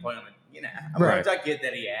doesn't even play on the. You know, Right. I get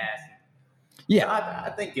that he asked. Yeah, I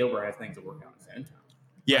think Gilbert has things to work on at the same time.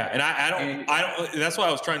 Yeah, and I don't. That's what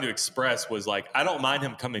I was trying to express was like I don't mind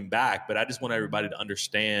him coming back, but I just want everybody to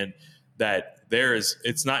understand that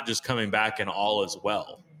it's not just coming back and all is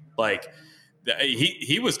well. Like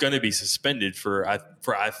he was going to be suspended for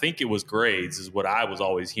I think it was grades is what I was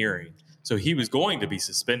always hearing. So he was going to be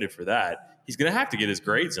suspended for that. He's going to have to get his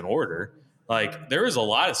grades in order. Like there is a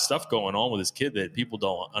lot of stuff going on with this kid that people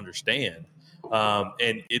don't understand.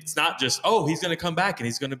 And it's not just, he's going to come back and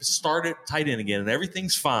he's going to start at tight end again and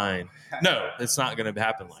everything's fine. No, it's not going to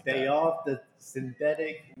happen like Stay that. off the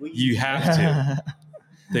synthetic weed. You have to.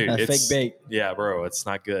 Dude, Fake it's bait. Yeah, bro, it's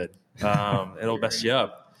not good. It'll mess you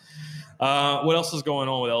up. What else is going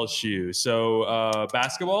on with LSU? So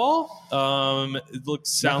basketball. It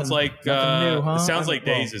sounds Nothing- like nothing new, huh? it sounds like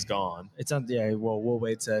Well, Days is gone. it's on. Yeah, well, Will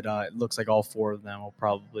Wade said it looks like all four of them will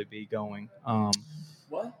probably be going.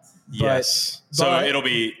 What? Yes. So but- it'll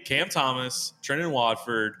be Cam Thomas, Trenton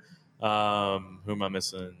Watford. Who am I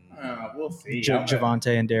missing? We'll see.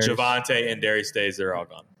 Javante and Darius. Javante and Darius Days. They're all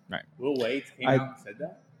gone. Will Wade came I- out and said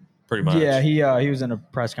that. Pretty much. Yeah, he was in a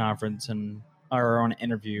press conference or on an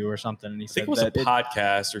interview or something, and he I said think it was that a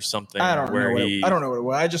podcast or something. I don't where know. he. I don't know what it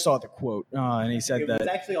was. I just saw the quote, and he said It was that.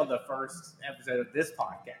 actually on the first episode of this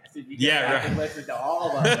podcast. If you Yeah, go back and right. listen to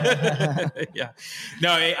all of them. Yeah.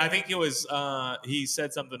 No, I think it was. He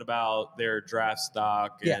said something about their draft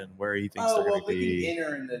stock and Yeah. where he thinks Oh they're well, going to they be. can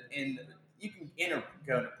enter you can enter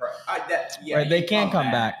going to pro. Right, they can come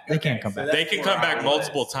back. They can come back. They can come back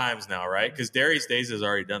multiple times now, right? Because Darius Days has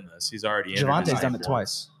already done this. He's already entered Javante's his done it name.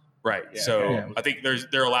 twice. Right. Yeah. So Yeah. I think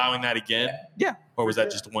they're allowing that again. Yeah. Or was that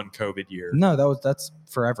just one COVID year? No, that's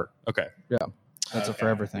forever. Okay. Yeah. That's it for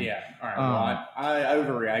everything. Yeah. All right. Well, I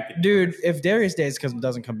overreacted. Dude, if Darius Days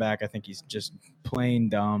doesn't come back, I think he's just plain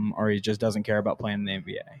dumb, or he just doesn't care about playing in the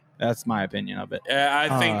NBA. That's my opinion of it.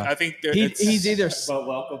 I think He's either. But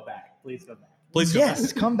welcome back. Please come back. Please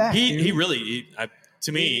Yes, come back. He dude. really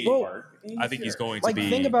to me. Well, I think he's going to Like, be.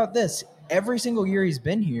 think about this. Every single year he's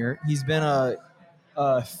been here, he's been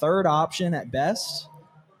a third option at best.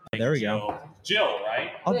 There we go. Jill,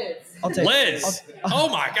 right? I'll take Liz. Oh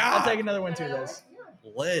my God. I'll take another one too, Liz.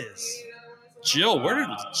 Liz. Jill. Where did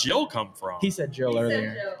Jill come from? He said Jill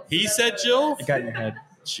earlier. He said Jill? It got in your head.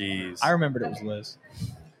 Jeez. I remembered it was Liz.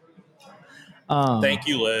 Thank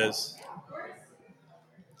you, Liz.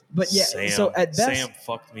 But yeah, Sam. so at best, Sam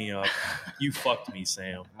fucked me up. You fucked me,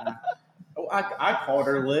 Sam. Oh, I called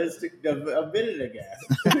her Liz a minute ago.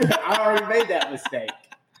 I already made that mistake.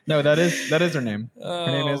 no, that is her name. Her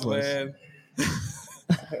name is Liz. Man.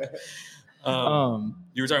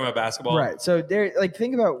 You were talking about basketball, Right. So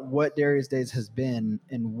think about what Darius Days has been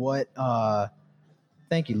and what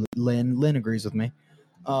thank you, Lynn. Lynn agrees with me.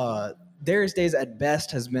 Darius Days at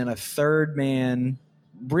best has been a third man,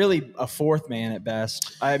 really a fourth man at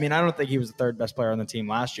best. I mean, I don't think he was the third best player on the team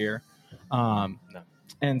last year. No.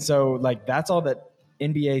 And so that's all that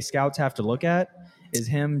NBA scouts have to look at is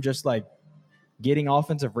him just getting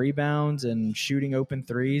offensive rebounds and shooting open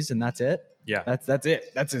threes, and that's it. Yeah. That's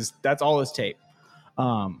it. That's all his tape.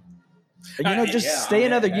 Stay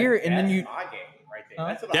another year and then you. My game right there. Huh?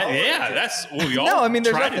 That's what I That's what we all No, I mean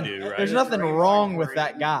there's try nothing. to do, right? There's nothing wrong with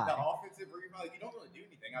that The guy. offensive rebound, you don't really do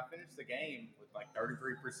anything. I finished the game with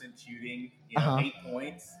 33% shooting, 8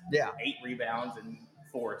 points, Yeah. 8 rebounds, and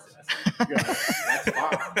 4 assists. That's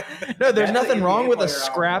fine. No, there's That's nothing the wrong NBA with a player I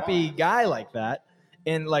scrappy want. guy like that.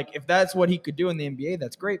 And if that's what he could do in the NBA,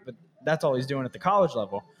 that's great. But that's all he's doing at the college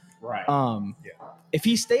level. Right. If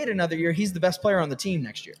he stayed another year, he's the best player on the team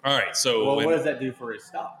next year. All right. So Well, when- what does that do for his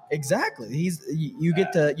stock? Exactly. You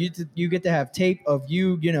get to have tape of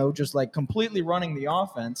you just completely running the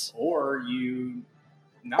offense, Or you.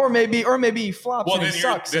 or maybe he flops well, and then he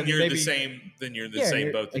you're sucks. then and you're maybe, the same. Then you're in the Yeah, same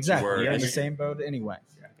you're- boat that exactly. you were. You're in the And same boat anyway.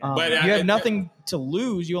 But you I- have nothing to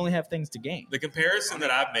lose. You only have things to gain. The comparison that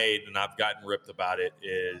I've made, and I've gotten ripped about it,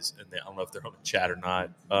 is, and I don't know if they're on the chat or not,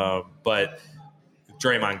 but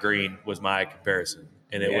Draymond Green was my comparison.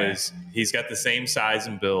 And it was, he's got the same size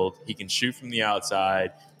and build. He can shoot from the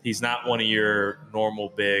outside. He's not one of your normal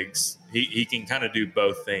bigs. He can kind of do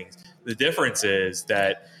both things. The difference is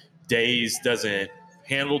that Days doesn't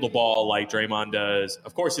handle the ball like Draymond does.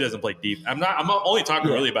 Of course, he doesn't play deep. I'm only talking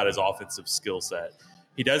really about his offensive skill set.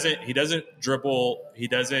 He doesn't dribble. He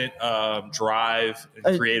doesn't drive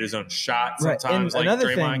and create his own shot sometimes like another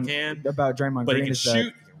Draymond thing can. about Draymond But he Green can is shoot, that he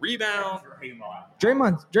can rebound.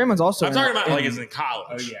 Draymond's also. I'm talking about as in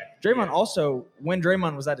college. Oh, yeah. Draymond also, when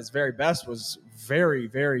Draymond was at his very best, was very,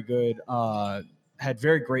 very good. Had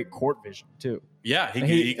very great court vision too. Yeah, And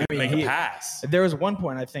he could I mean, make a pass. There was one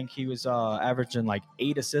point I think he was averaging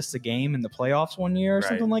 8 assists a game in the playoffs one year or Right,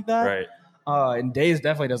 something like that. Right. And Days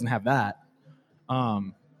definitely doesn't have that.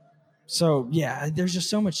 So yeah, there's just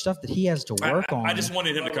so much stuff that he has to work on. I just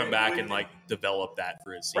wanted him to come back and develop that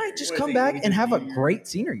for his senior right, just year. come back and have a great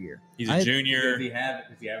senior year. He's a junior. Does he have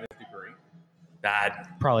his degree? I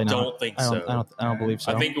Probably not. don't think I so. don't believe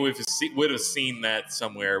so. I think we would have seen that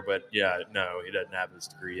somewhere, but yeah, no, he doesn't have his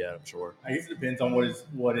degree yet. I'm sure. I guess it depends on what his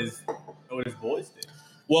boys do.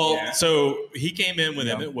 Well, Yeah. so he came in with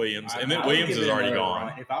Emmett Williams. I Emmett would Williams give is it already another gone.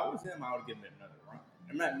 run. If I was him, I would give him another run.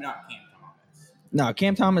 I'm not Cam Thomas. No,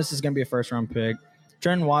 Cam Thomas is going to be a first round pick.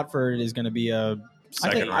 Trent Watford is going to be a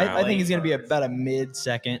Second round. I think he's going to be about a mid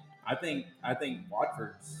second. I think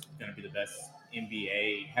Watford's going to be the best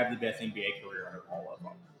NBA career out of all of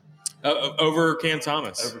them. Over Cam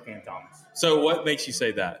Thomas. Over Cam Thomas. So what makes you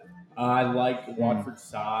say that? I like Watford's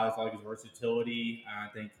size. I like his versatility. I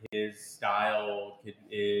think his style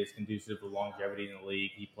is conducive to longevity in the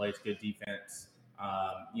league. He plays good defense.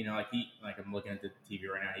 I'm looking at the TV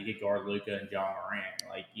right now. He could guard Luka and John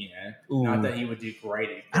Morant. Not that he would do great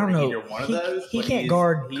at I don't know. either one of those. He but can't is-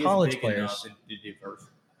 guard he is college big players. enough to do first.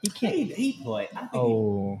 He can't. He played. I think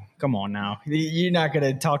Oh, come on now. You're not going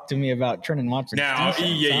to talk to me about Trent Watford. Now,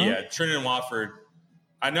 Trenton Watford.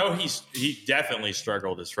 I know he definitely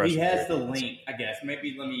struggled his he freshman has year. the length. I guess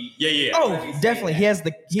maybe let me. Yeah. Oh, Let me say definitely. that. He has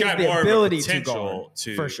the got more of a ability to potential guard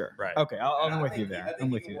to- for sure. right. Okay, I'm I with think you there. I think I'm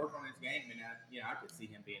he with can you. work on his game, and I could see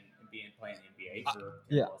him being playing in the NBA for.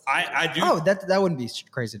 Yeah. I do. Oh, that wouldn't be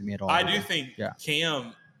crazy to me at all. I do think Yeah.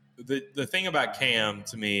 Cam. The thing about Cam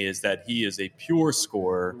to me is that he is a pure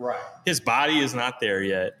scorer. Right. His body is not there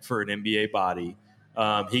yet for an NBA body.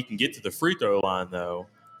 He can get to the free throw line though,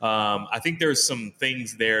 I think there's some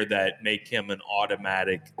things there that make him an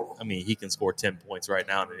automatic. I mean, he can score 10 points right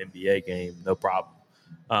now in an NBA game, no problem.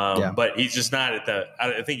 But he's just not at the.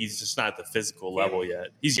 I think he's just not at the physical level yet.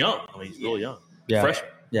 He's young. I mean, he's really young. Yeah. Freshman.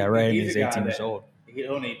 Yeah, right. He's He's a guy 18 years that- old.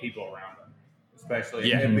 He'll need people around him, especially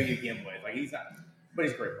Yeah. if we could get him with. Like he's not, but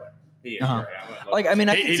he's a great player. He is Uh-huh. great. I'm gonna love Like, him. I mean,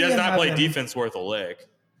 I He can see does him not play having- defense worth a lick.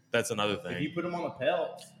 That's another if you thing. put him on the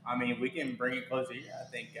Pels, I mean, we can bring it closer. Yeah, I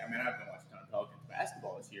think. I mean, I haven't watched a ton of Pelicans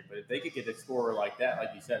basketball this year, but if they could get a scorer like that, like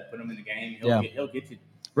you said, put him in the game, he'll get you.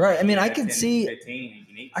 Right. I mean, I 10, can see. 15, you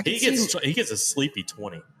can eat. I can He gets a sleepy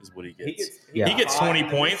 20 is what he gets. Yeah. He gets hot 20 in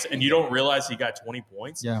the points, and you don't realize he got 20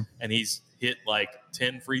 points. Yeah. And he's hit like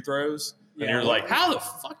 10 free throws, and Yeah. you're like, how the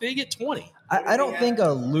fuck did he get 20? I don't think a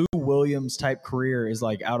Lou Williams type career is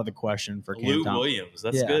like out of the question for Cam Lou Thompson. Williams.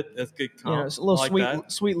 That's Yeah. good. That's good. You know, Comp. it's a little I like sweet,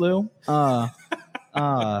 that. sweet Lou.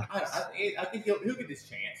 I think he'll get this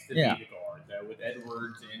chance to Yeah. be the guard though, with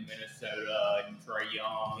Edwards in Minnesota and Trey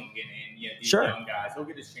Young and these Sure. young guys. He'll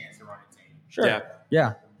get his chance to run a team. Sure. Yeah.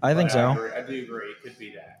 Yeah, I think But so. I do agree. It could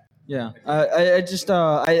be that. Yeah, I just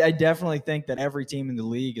I definitely think that every team in the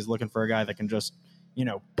league is looking for a guy that can just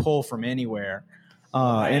pull from anywhere.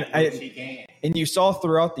 He can. And you saw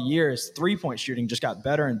throughout the year his 3-point shooting just got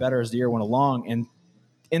better and better as the year went along. And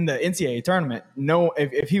in the NCAA tournament,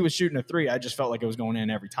 if he was shooting a three, I just felt like it was going in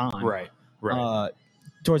every time. Right. Right.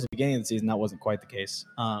 Towards the beginning of the season, that wasn't quite the case.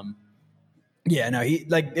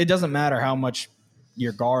 It doesn't matter how much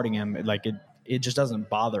you're guarding him, it just doesn't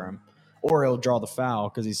bother him, or he'll draw the foul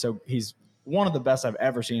because he's one of the best I've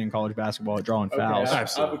ever seen in college basketball at drawing fouls. I have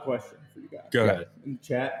Absolutely. a question for you guys. Go ahead. In the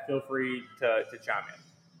chat, feel free to chime in.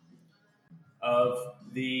 Of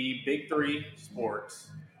the big three sports,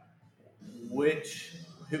 which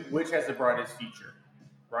has the brightest future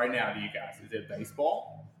right now to you guys? Is it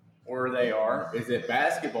baseball, or is it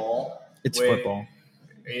basketball? It's with- football.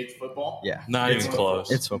 It's football? Yeah, Not It's even football.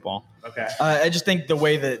 close. it's football. Okay. I just think the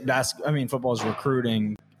way that football's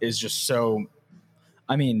recruiting is just so.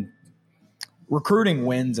 I mean, recruiting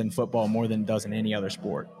wins in football more than it does in any other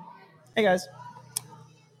sport. Hey guys,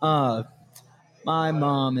 my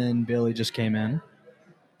mom and Billy just came in.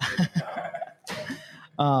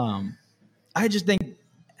 I just think,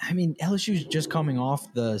 LSU's just coming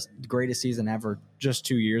off the greatest season ever just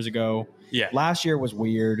 2 years ago. Yeah. Last year was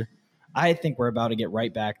weird. I think we're about to get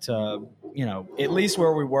right back to, at least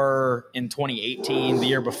where we were in 2018, the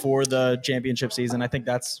year before the championship season. I think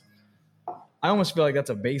I almost feel like that's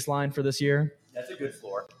a baseline for this year. That's a good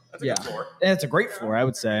floor. That's a Yeah. good floor. And it's a great floor, I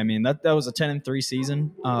would say. I mean, that was a 10-3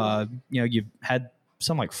 season. You've had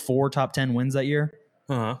some like 4 top 10 wins that year.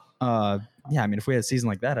 Uh-huh. If we had a season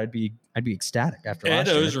like that, I'd be ecstatic after Ed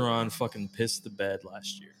last year. Ogeron fucking pissed the bed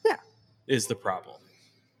last year. Yeah. Is the problem.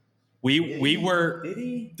 We were, Did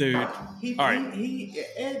he? dude. All right.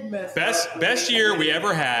 Ed messed Best up. year we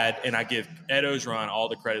ever had, and I give Ed Ogeron all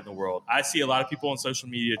the credit in the world. I see a lot of people on social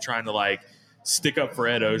media trying to stick up for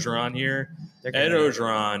Ed Ogeron here. Ed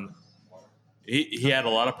Ogeron, he had a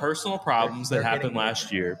lot of personal problems that happened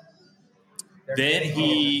last year. Then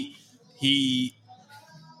he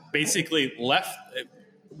basically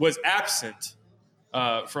was absent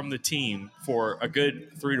from the team for a good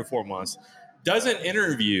 3 to 4 months. Doesn't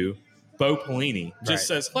interview Bo Pelini. Just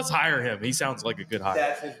says, let's hire him. He sounds like a good hire.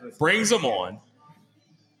 That's his mistake. Brings him on.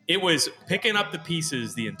 It was picking up the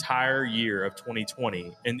pieces the entire year of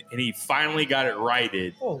 2020, and he finally got it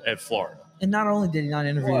righted at Florida. And not only did he not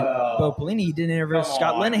interview Well, Bo Pelini, he didn't interview Come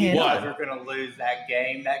Scott on, Linehan. You guys either. are going to lose that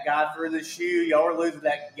game. That guy threw the shoe. Y'all were losing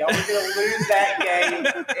that. Y'all were going to lose that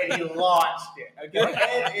game, and he launched it.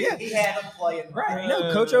 Okay, and he had him playing. Right.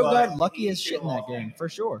 No, Coach O got lucky as shit in that game, for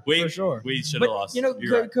sure. We should have But, lost.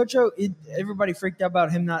 You're right. Coach O, everybody freaked out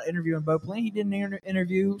about him not interviewing Bo Pelini. He didn't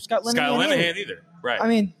interview Scott Linehan. Scott either. Linehan either. Right. I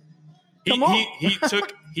mean, come on.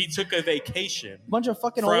 He took a vacation bunch of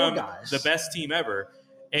fucking from old guys. the best team ever,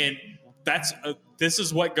 and this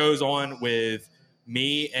is what goes on with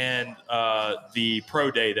me and the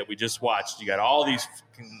pro day that we just watched. You got all these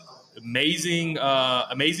fucking amazing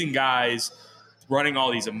guys running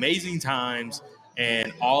all these amazing times,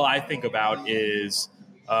 and all I think about is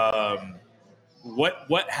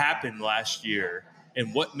what happened last year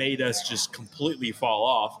and what made us just completely fall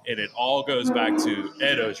off, and it all goes back to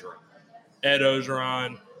Ed Ogeron. Ed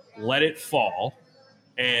Ogeron let it fall.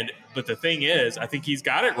 But the thing is, I think he's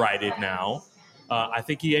got it righted now. I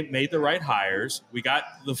think he made the right hires. We got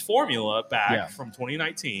the formula back from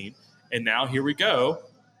 2019, and now here we go.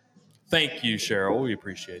 Thank you, Cheryl. We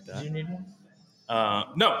appreciate that. Do you need one?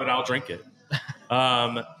 No, but I'll drink it.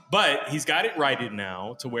 But he's got it righted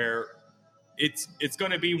now to where it's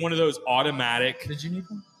going to be one of those automatic. Did you need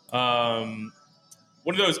one?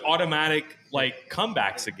 one of those automatic like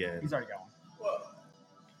comebacks again. He's already going. Well,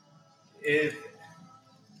 if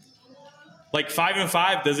Like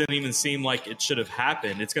 5-5 doesn't even seem like it should have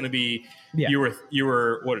happened. It's going to be you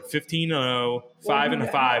were what 15-0,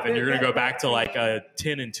 5-5, and you're going to go back to like a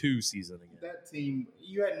 10-2 season again. that team,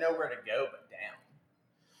 you had nowhere to go but down.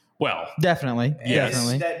 Well, Definitely. Yes.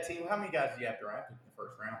 Definitely. That team, how many guys do you have drafted in the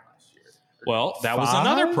first round last year? well, that was Five?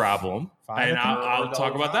 another problem, Five, and I think. I'll Or the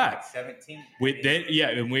talk whole about time, that. like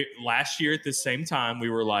 17. And we last year at the same time we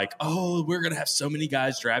were like, oh, we're gonna have so many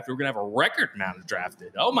guys drafted. We're gonna have a record amount of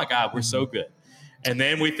drafted. Oh my God, we're so good. And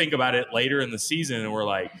then we think about it later in the season, and we're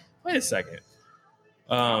like, wait a second.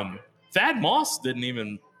 Thad Moss he's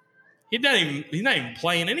not even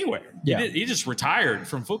playing anywhere. Yeah. He just retired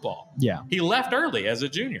from football. Yeah. He left early as a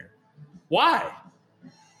junior. Why?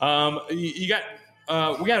 We got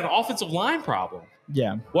an offensive line problem.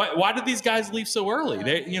 Yeah. Why did these guys leave so early?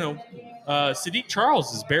 Sadiq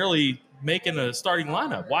Charles is barely making a starting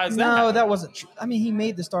lineup. Why is that? No, happening? that wasn't true. I mean, he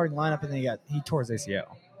made the starting lineup and then he tore his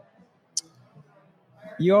ACL.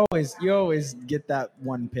 You always get that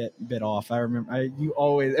one bit off. I remember you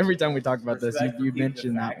always every time we talk about this, you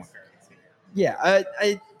mention that one. Yeah,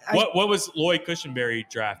 I What was Lloyd Cushenberry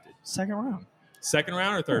drafted? second round, Second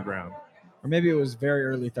round or third round? or maybe it was very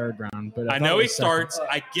early third round. But I thought know it he was second. starts.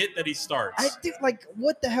 I get that he starts. I think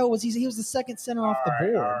what the hell was he? He was the second center off the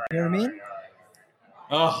board. You know what I mean?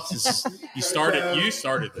 Oh, you started this.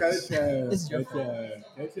 This is your fault.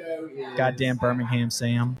 Goddamn Birmingham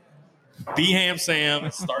Sam. Beham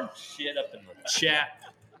Sam starting shit up in the chat.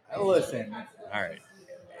 Listen, All right.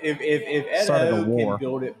 if Ed Started a O war. can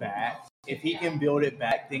build it back, if he can build it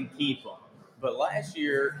back, then keep him. But last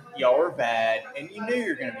year, y'all were bad, and you knew you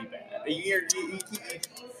were going to be bad.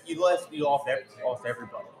 You lost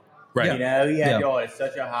everybody. Right. You know, he had Yeah. y'all at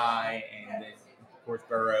such a high, and then, of course,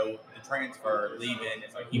 Burrow, the transfer, leaving,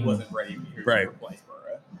 it's like he wasn't ready to Right. replace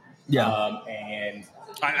Burrow. Yeah. And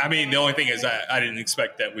I mean, the only thing is I didn't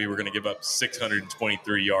expect that we were going to give up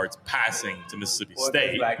 623 yards passing to Mississippi well, it goes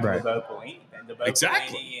State. back to Right. the Bo Pelini thing. The Bo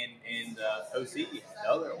Exactly. Pelini and OC, the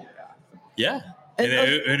other old guy. Yeah. And-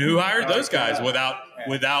 And who hired those guys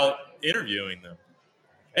without interviewing them?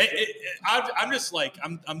 I'm just like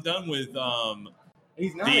I'm done with.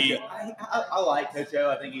 He's not. The- I like Coach O.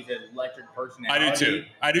 I think he's an electric personality.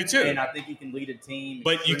 I do too. And I think he can lead a team.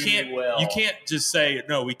 But you extremely can't just say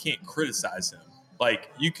no. We can't criticize him.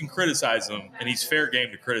 Like you can criticize him, and he's fair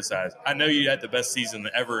game to criticize. I know you had the best season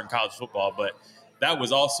ever in college football, but that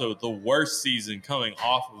was also the worst season coming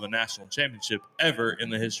off of a national championship ever in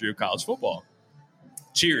the history of college football.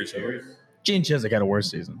 Cheers. Gene Chizik had a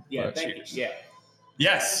worse season. Yeah, Oh, thank cheers. you. Yeah.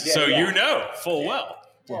 Yes. Yeah, So yeah. you know full well.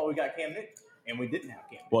 Well, we got Cam Newton, and we didn't have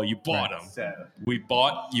Cam Newton. Well, you bought him. So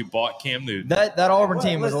You bought Cam Newton. That Auburn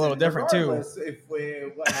team was a listen, little different too. regardless If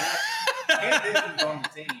what happened, Cam Newton's on the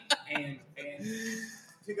team, and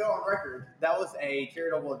to go on record, that was a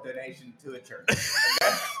charitable donation to a church.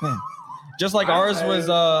 Okay? Just like ours was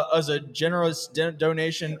as a generous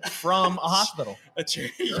donation from a hospital. A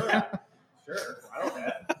charity. Sure. Sure. I don't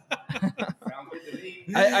know. Sounds good to me.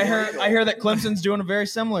 I hear that Clemson's doing a very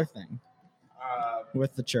similar thing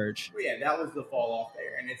with the church. Well, yeah, that was the fall off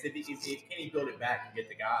there. And it's if can he build it back and get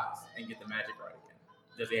the guys and get the magic right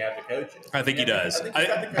again? Does he have the coaches? I think he does. I think he's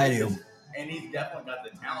got the I coaches, do. and he's definitely got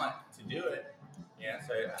the talent to do it. Yeah,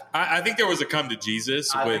 so I think there was a come to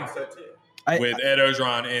Jesus I with think so too. with Ed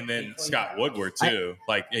Ogeron and then Scott Woodward too.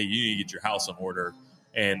 Like, hey, you need to get your house in order,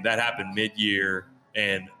 and that happened mid-year,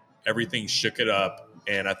 and everything shook it up.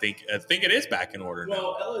 And I think it is back in order now.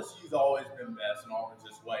 Well, LSU's always been best, and Auburn's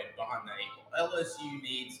this way behind the eight ball. LSU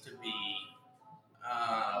needs to be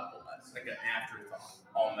like an afterthought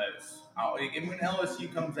almost. And when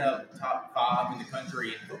LSU comes out top 5 in the country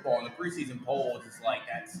in football in the preseason polls, it's like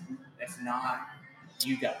that's not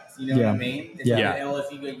you guys. You know what I mean? It's Yeah. like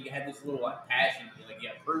LSU, you had this little like passion, like you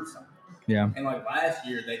got to prove something. Yeah. And like last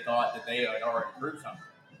year, they thought that they had already proved something.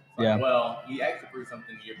 It's like, Yeah. Well, you actually proved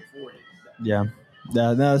something the year before. Yeah,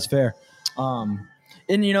 no, that's fair.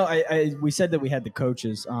 And you know, we said that we had the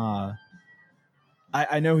coaches.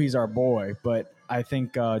 I know he's our boy, but I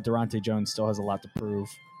think Durante Jones still has a lot to prove.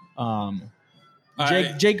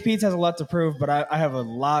 Jake Peets has a lot to prove, but I have a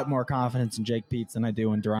lot more confidence in Jake Peets than I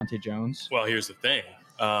do in Durante Jones. Well, here's the thing.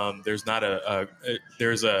 There's not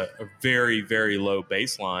there's a very, very low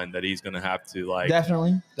baseline that he's going to have to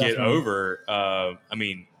Definitely get over. I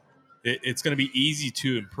mean, it's going to be easy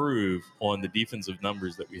to improve on the defensive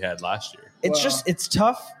numbers that we had last year. It's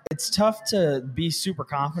tough. It's tough to be super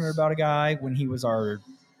confident about a guy when he was our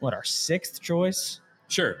 6th choice.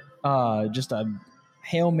 Sure. Just a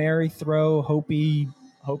Hail Mary throw, hope he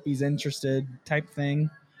Hope he's interested type thing.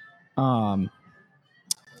 You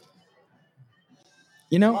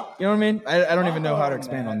know what I mean? I don't even know how to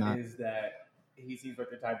expand on that. Is that he seems like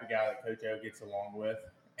the type of guy that Coach O gets along with.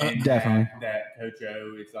 Definitely. That Coach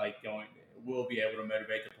O is like will be able to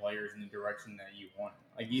motivate the players in the direction that you want.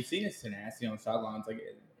 Like you've seen his tenacity on the sidelines. Like,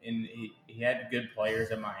 and he had good players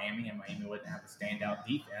at Miami, and Miami wouldn't have a standout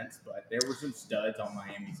defense, but there were some studs on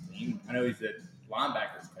Miami's team. I know he's a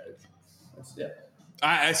linebackers coach, but still.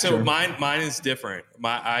 Mine is different.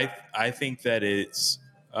 I think that it's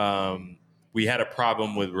we had a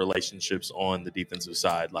problem with relationships on the defensive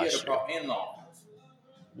side last year. And the offense.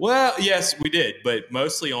 Well, yes, we did, but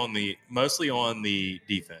mostly on the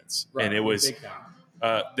defense, Right, and it was big time.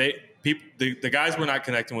 the guys were not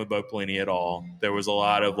connecting with Bo Pelini at all. There was a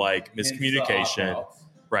lot of like miscommunication,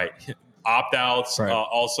 right? Opt-outs. Right.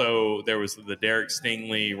 Also, there was the Derek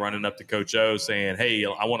Stingley running up to Coach O saying, "Hey,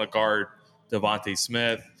 I want to guard Devontae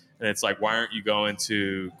Smith," and it's like, why aren't you going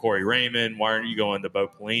to Corey Raymond? Why aren't you going to Bo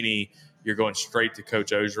Pelini? You're going straight to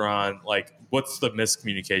Coach Orgeron. Like, what's the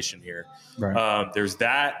miscommunication here? Right. There's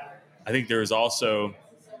that. I think there's also,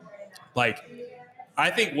 like,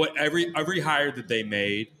 I think what every hire that they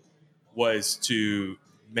made was to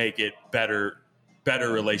make it better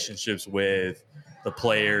relationships with the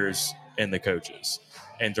players and the coaches.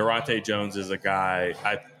 And Durante Jones is a guy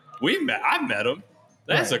I've met him.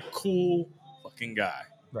 That's a cool fucking guy.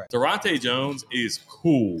 Right. Durante Jones is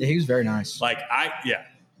cool. Yeah, he was very nice. Like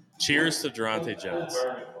cheers to Durante Jones.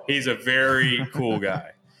 He's a very cool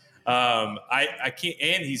guy. I can't,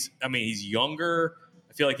 and he's younger.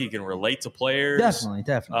 I feel like he can relate to players. Definitely.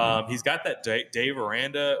 He's got that Dave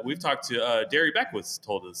Aranda. We've talked to Derry Beckwith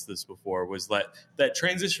told us this before. Was that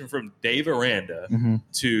transition from Dave Aranda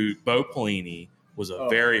to Bo Pelini was a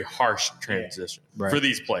very harsh transition for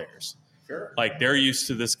these players. Sure. Like they're used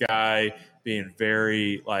to this guy being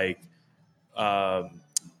very like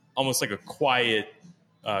almost like a quiet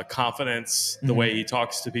confidence the way he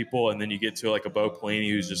talks to people, and then you get to like a Bo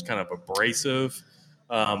Pelini who's just kind of abrasive.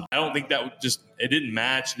 I don't think that it didn't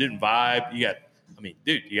match, it didn't vibe. You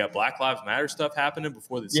got Black Lives Matter stuff happening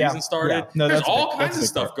before the season started. Yeah. No, there's all kinds of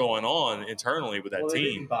stuff going on internally with that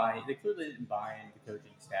team. They clearly didn't buy into the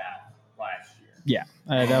coaching staff last year. Yeah,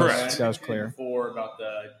 that was clear. Before about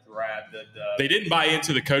the draft, they didn't buy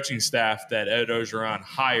into the coaching staff that Ed Orgeron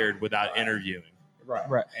hired without interviewing.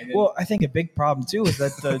 Right. Well, I think a big problem too is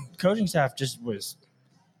that the coaching staff just was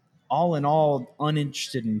all in all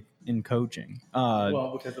uninterested in coaching.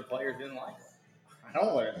 Because the players didn't like it. I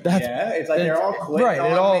don't want to. It's like they're all quit. Right.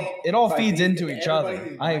 It all feeds into each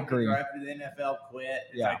other. I agree. Drafted the NFL quit.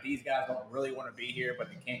 It's like these guys don't really want to be here, but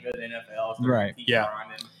they can't go to the NFL. So right. Keep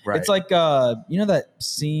grinding. Right. It's like that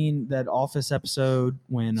scene, that Office episode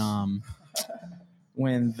when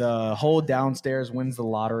the whole downstairs wins the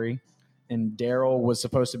lottery, and Daryl was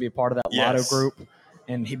supposed to be a part of that lotto group.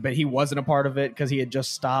 But he wasn't a part of it because he had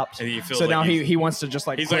just stopped. And he feels so like now he wants to just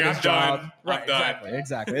he's quit like, his I'm job. done. Right, I'm done.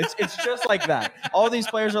 Exactly. It's just like that. All these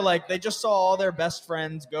players are like, they just saw all their best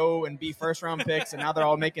friends go and be first round picks, and now they're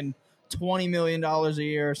all making $20 million a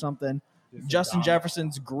year or something. Justin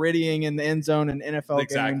Jefferson's grittying in the end zone in NFL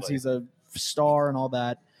games. He's a star and all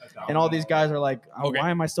that. And all these guys are like, why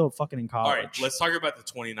am I still fucking in college? All right, let's talk about the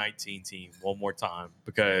 2019 team one more time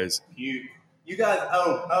because you guys,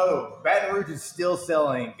 Baton Rouge is still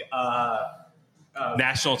selling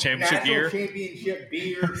national championship gear,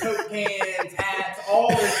 Coke cans, hats, all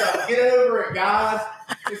this stuff. Get over it, guys.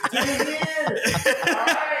 It's 2 years. All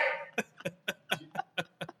right.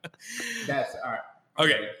 That's all right.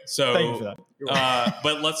 Okay, so Thank you for that.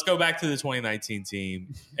 but let's go back to the 2019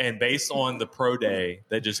 team, and based on the pro day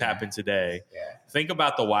that just happened today, think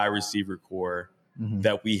about the wide receiver core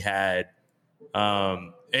that we had.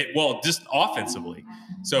 Just offensively.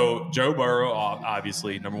 So Joe Burrow,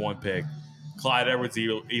 obviously, number 1 pick. Clyde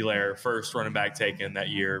Edwards-Helaire, first running back taken that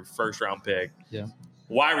year, first round pick. Yeah.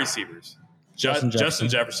 Wide receivers. Justin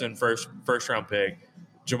Jefferson, first round pick.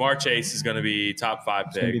 Jamar Chase is going to be top 5 pick.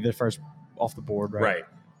 It's going to be the first off the board, right?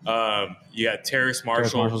 Right. You got Terrace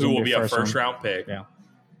Marshall, who will be a first round pick. Yeah.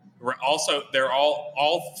 Also, they're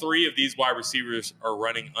all 3 of these wide receivers are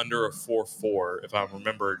running under a 4.4. If I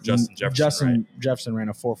remember, Justin Jefferson. Jefferson ran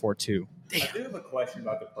a 4.42. I do have a question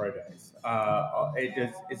about the pro days.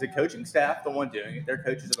 Is the coaching staff the one doing it? Their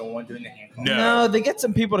coaches are the one doing the hand call? No, they get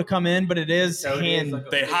some people to come in, but it is hand.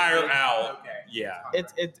 They hire out. Okay. Yeah.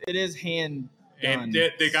 It is hand. And done.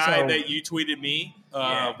 the guy that you tweeted me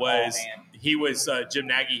he was Jim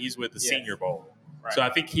Nagy. He's with the Senior Bowl. Right. So I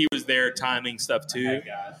think he was there timing stuff too.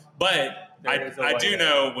 But There is a I way do there.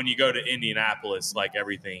 know when you go to Indianapolis, like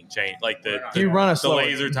everything changed. Like the You run a the slower.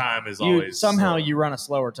 laser time is You always somehow slower. you run a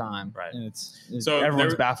slower time, Right. And it's So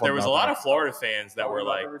everyone's there, baffled. there was a about lot that. of Florida fans that were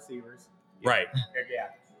like, receivers. right. Yeah.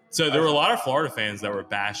 So there were a lot of Florida fans that were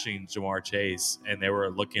bashing Jamar Chase, and they were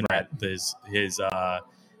looking at his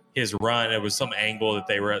run. It was some angle that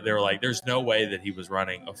they were like, "There's no way that he was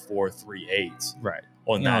running a 4.38 right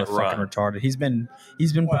on Not that fucking run retarded. He's been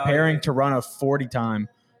Well, preparing to run a 40 time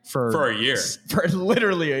for a year." for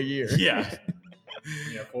literally a year. Yeah.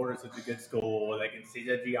 Florida's such a good school. They can see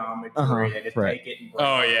the geometry. Uh-huh, They just right. take it and break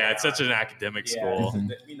Oh it yeah, down. it's such an academic school.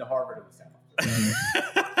 The Harvard of the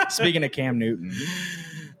South. Speaking of Cam Newton, Newton.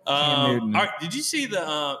 All right, did you see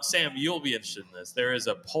the Sam? You'll be interested in this. There is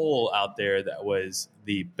a poll out there that was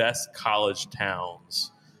the best college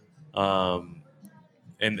towns,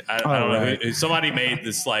 and I don't know. right. Somebody made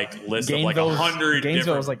this like list of like 100. Gainesville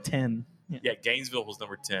different, was like 10. yeah, Gainesville was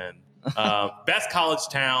number 10. Best college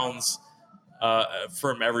towns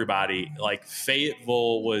from everybody. Like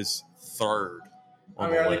Fayetteville was third I on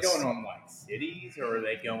mean, the are they list. going on like cities or are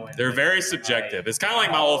they going? They're very subjective. It's kind of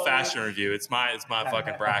like my old fashioned review. It's my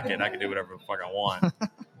fucking bracket. I can do whatever the fuck I want.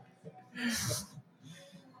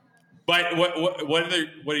 But what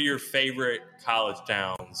are your favorite college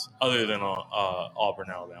towns other than Auburn,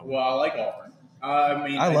 Alabama? Well, I like Auburn. I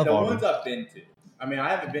mean, I love the Auburn. ones I've been to. I mean, I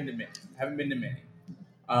haven't been to many.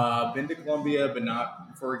 Been to Columbia, but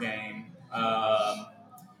not for a game.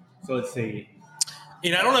 So let's see.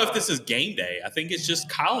 And I don't know if this is game day. I think it's just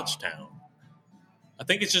college town. I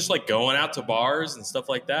think it's just like going out to bars and stuff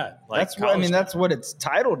like that. Like That's what I college mean. That's what it's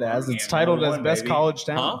titled as. It's Birmingham, titled number as one, best baby. college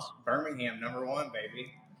towns. Birmingham, #1,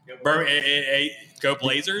 baby. Go Go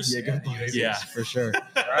Blazers. Yeah, go Blazers, Yeah. for sure.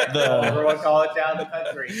 Right, The- #1 college town in the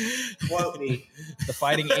country. Quote me. The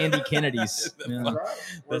Fighting Andy Kennedys. That's Yeah. Right.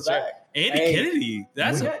 We're That's right. back. Andy Hey, Kennedy.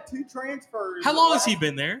 That's we got 2 transfers. how long has he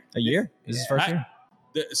been there? A year? This is his first year.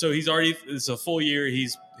 So he's already. It's a full year.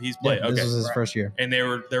 He's played. Yeah, okay. This was his Right. first year. And they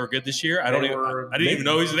were good this year. I They didn't were even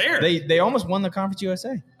know he was there. They almost won the Conference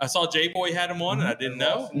USA. I saw J Boy had him on, and I didn't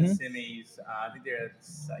know. In the semis, I think they had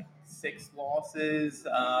like 6 losses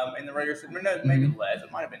in the regular season. No, maybe less.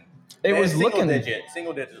 It might have been. It they had was looking.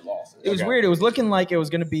 single digit losses. It was Okay. weird. It was looking like it was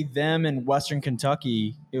going to be them and Western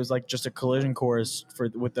Kentucky. It was like just a collision course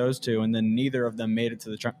with those two, and then neither of them made it to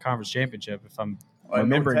the conference championship. If I'm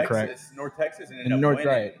remembering correct. North Texas ended And up North,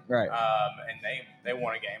 winning. right. And they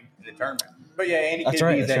won a game in the tournament. But yeah, Andy That's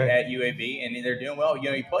Kennedy's right, that's at UAB, and they're doing well.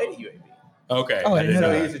 He played at UAB. Okay. Oh, I didn't know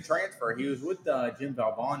So that. he's a transfer. He was with Jim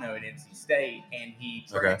Valvano at NC State, and he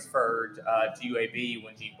Okay. transferred to UAB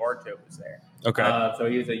when Gene Bartow was there. Okay. So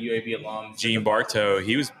he was a UAB alum. Gene Bartow.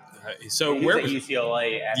 He was. So he where was was? at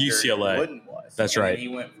UCLA after UCLA. Wooden was. That's And then right. He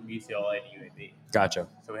went from UCLA to UAB. Gotcha.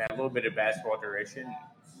 So we had a little bit of basketball duration.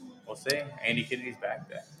 We'll see. Andy Kennedy's back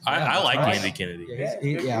there. I like right. Andy Kennedy.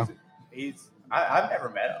 I've never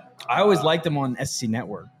met him. I always liked him on SC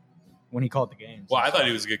Network when he called the games. Well, I thought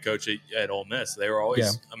he was a good coach at Ole Miss. They were always.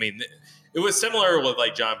 Yeah. I mean, it was similar with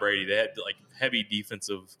like John Brady. They had like heavy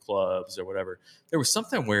defensive clubs or whatever. There was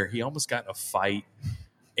something where he almost got in a fight.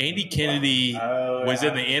 Andy Kennedy was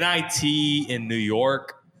in the NIT in New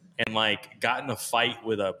York and like got in a fight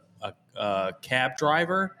with a cab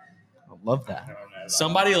driver. I love that.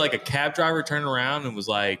 Somebody like a cab driver turned around and was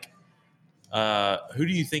like, who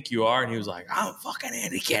do you think you are? And he was like, I'm fucking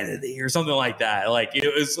Andy Kennedy or something like that. Like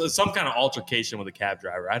it was some kind of altercation with a cab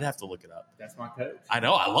driver. I'd have to look it up. That's my coach. I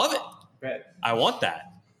know. I love it. Bet. I want that.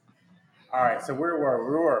 All right, so where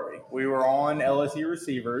were we? We were on LSU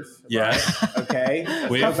receivers. Yeah. Right? Okay. Then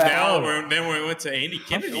we went to Andy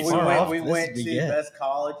Kennedy. We went this to we get. best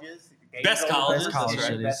colleges. Best colleges, Best college that's right.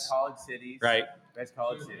 cities. Best college cities. Right. Best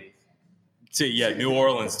college cities. So, yeah, New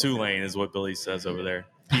Orleans, Tulane is what Billy says over there.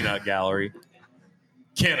 Peanut Gallery.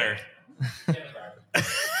 Kenner.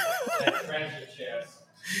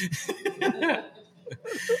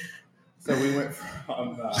 So we went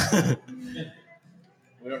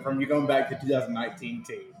from you going back to 2019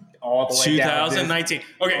 team all the way down. 2019.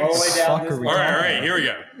 Okay. All the way down Fuck this are we All way. right. Here we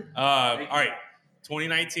go. All right.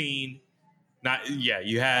 2019.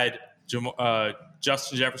 You had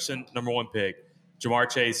Justin Jefferson, #1 pick. Jamar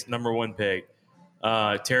Chase, #1 pick.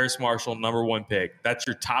 Terrace Marshall, #1 pick. That's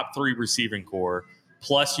your top 3 receiving core.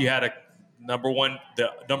 Plus, you had the number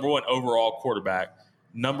one overall quarterback,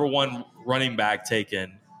 #1 running back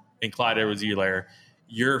taken in Clyde Edwards-Helaire.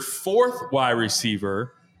 Your 4th wide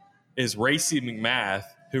receiver is Racey McMath,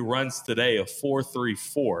 who runs today a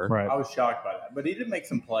 4.34. Right. I was shocked by that, but he did make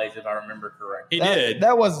some plays if I remember correctly. He did.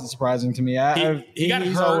 That wasn't surprising to me. He got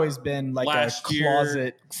He's hurt always been like a last year.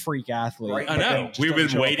 closet freak athlete. Right. I but then know. just We've doesn't been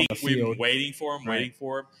show up waiting. on the We've been field. waiting for him. Right. Waiting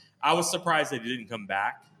for him. I was surprised that he didn't come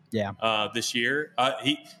back. Yeah. This year,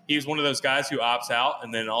 he was one of those guys who opts out,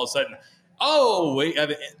 and then all of a sudden, oh, we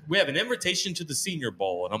have an invitation to the Senior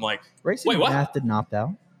Bowl, and I'm like, Racing Wait, what? Math didn't opt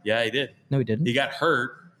out. yeah, he did. No, he didn't. He got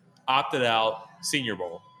hurt, opted out, Senior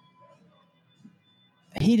Bowl.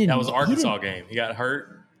 He didn't. That was an he Arkansas didn't- game. He got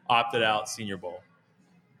hurt, opted out, Senior Bowl.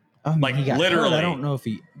 I mean, like, he got literally. hurt. I don't know if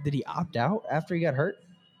did he opt out after he got hurt.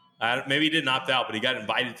 Maybe he didn't opt out, but he got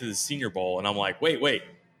invited to the Senior Bowl, and I'm like, wait,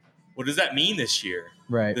 what does that mean this year?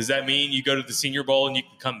 Right. Does that mean you go to the Senior Bowl and you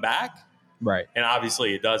can come back? Right. And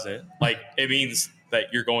obviously it doesn't. Like, it means that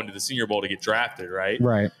you're going to the Senior Bowl to get drafted, right?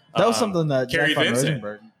 Right. That was Um, something that Kerry Jack von Vincent.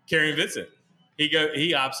 Rosenberg. Kerry Vincent. He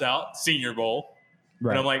opts out, Senior Bowl.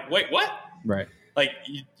 Right. And I'm like, wait, what? Right. Like,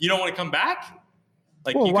 you don't want to come back?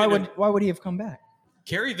 Like, Well, you why couldn't- would he have come back?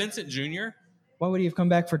 Kerry Vincent Jr.? Why would he have come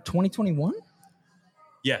back for 2021?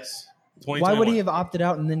 Yes. Why would he have opted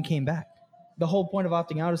out and then came back? The whole point of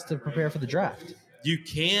opting out is to prepare for the draft. You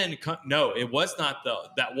can no, it was not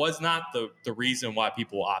the reason why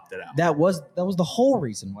people opted out. That was the whole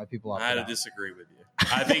reason why people opted I out. disagree with you.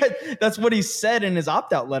 I think That's what he said in his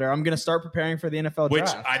opt-out letter. I'm going to start preparing for the NFL which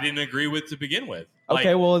draft. I didn't agree with to begin with.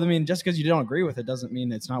 Okay, Like, well, I mean, just because you don't agree with it doesn't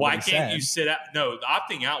mean it's not why what he can't said. you sit out? No, the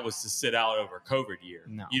opting out was to sit out over COVID year.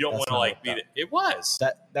 No, you don't that's want to not like what be that- it was.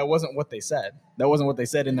 That wasn't what they said. That wasn't what they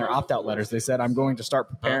said in their opt-out letters. They said, I'm going to start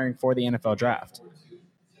preparing for the NFL draft.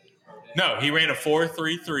 No, he ran a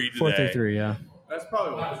 4.33 today. 4-3-3, yeah. That's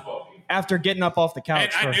probably what. After getting up off the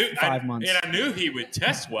couch And for 5 months. And I knew he would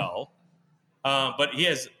test well, but he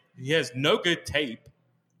has no good tape.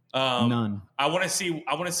 None. I want to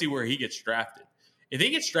see where he gets drafted. If he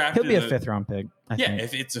gets drafted, He'll be a in the- 5th-round pick, I Yeah, think.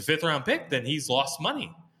 if it's a 5th-round pick, then he's lost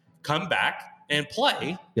money. Come back and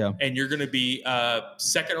play, Yeah. and you're going to be a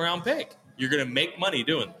 2nd-round pick. You're going to make money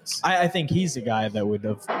doing this. I think he's the guy that would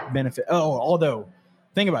have benefited. Oh, although,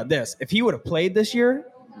 think about this. If he would have played this year,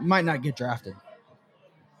 might not get drafted.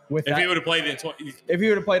 With If that, he would have played in 20, if he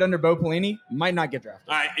would have played under Bo Pelini, might not get drafted.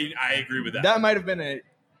 I agree with that. That might have been a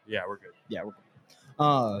Yeah, we're good. yeah. We're,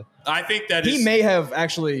 I think that he is- may have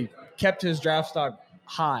actually kept his draft stock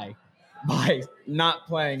high by not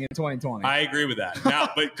playing in 2020. I agree with that. Now,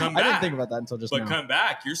 but come I back. didn't think about that until just But now. come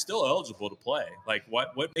back, you're still eligible to play. Like,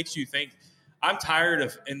 what makes you think? I'm tired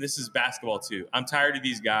of, and this is basketball too. I'm tired of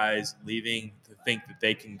these guys leaving to think that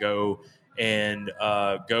they can go and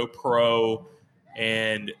go pro,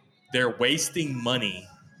 and they're wasting money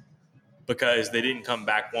because they didn't come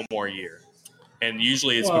back one more year. And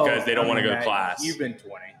usually it's because they don't want to go to class. You've been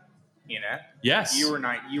 20, you know. Yes, You were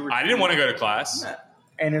not. You were. I didn't want to go to class,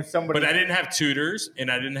 And if somebody, but I didn't have tutors and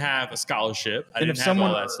I didn't have a scholarship. I and didn't if have all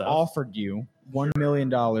someone that stuff. offered you $1 million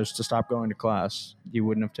to stop going to class, you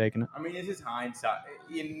wouldn't have taken it. I mean, it's just hindsight,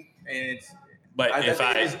 and it's. But I if think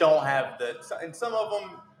I they just don't have the, and some of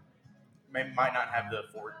them might not have the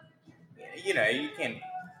afford. You know, you can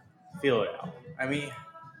feel it out. I mean,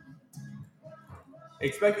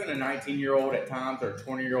 expecting a 19-year-old at times or a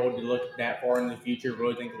 20-year-old to look that far in the future,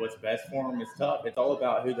 really think what's best for them is tough. It's all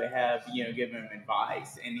about who they have, giving them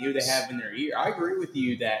advice and who they have in their ear. I agree with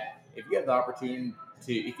you that if you have the opportunity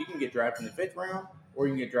if you can get drafted in the 5th round or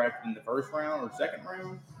you can get drafted in the 1st round or 2nd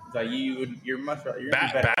round, it's like you're much better. You're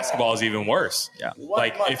better basketball off. is even worse. Yeah.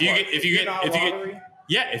 Like, if you're not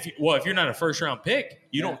a 1st-round pick,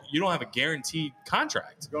 you Yeah. don't have a guaranteed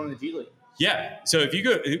contract. going to the G League. Yeah. So if you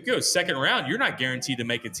go 2nd round, you're not guaranteed to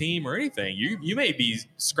make a team or anything. You may be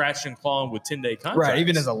scratching and clawing with 10-day contracts. Right,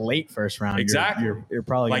 even as a late 1st round, Exactly. you're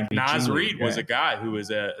probably like gonna be Nas G Reed League, was a right. guy who was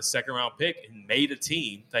a 2nd-round pick and made a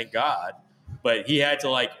team, thank God. But he had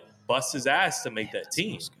to bust his ass to make that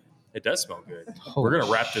team. It does smell good. Holy We're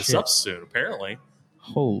gonna wrap this shit. up soon, apparently.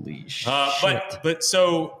 Holy shit! But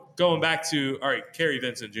so going back to Kerry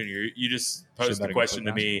Vincent Jr., you just posed better the go question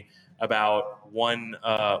to play me about $1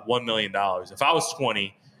 million. If I was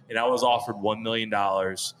 20 and I was offered $1 million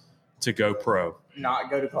to go pro, Not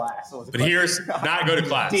go to class. but here's not go to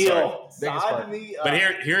class. Sorry. Deal. Biggest part. Sign me But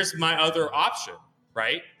up. here's my other option,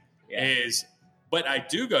 right? Yeah. But I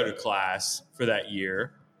do go to class for that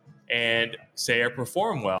year, and say I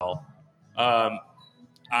perform well,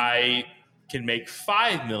 I can make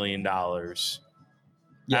 $5 million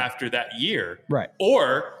after that year, Right.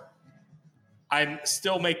 or I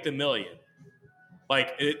still make the $1 million.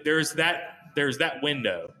 There's that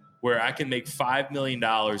window where I can make $5 million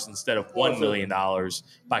instead of $1 million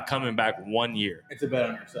by coming back 1 year. It's a bet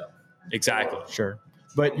on yourself. Exactly. Sure.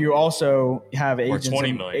 But you also have agents,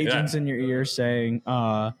 20 million, agents in your ear saying,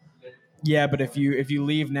 yeah, but if you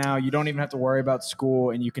leave now, you don't even have to worry about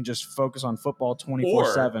school, and you can just focus on football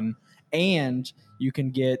 24/7, and you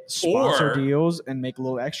can get sponsor deals and make a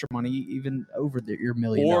little extra money, even over your $1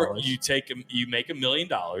 million. Or you make $1 million,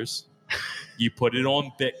 you put it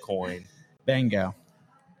on Bitcoin. Bingo.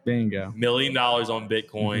 $1 million on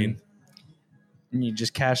Bitcoin. And you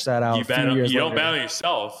just cash that out. You don't bet on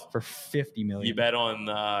yourself for $50 million. You bet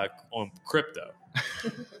on crypto.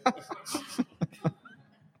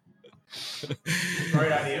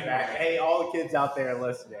 Great idea, Mac. Hey, all the kids out there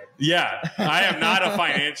listening. Yeah, I am not a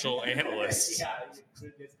financial analyst. Yeah,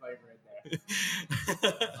 good disclaimer right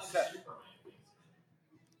there.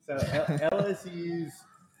 So LSU's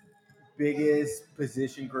biggest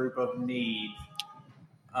position group of need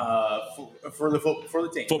for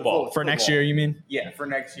the team. Football. For next year, you mean? Yeah, for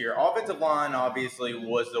next year. Offensive line obviously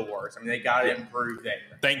was the worst. I mean, they got to improve there.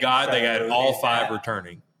 Thank God they got all 5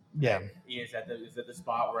 returning. Yeah. Is at the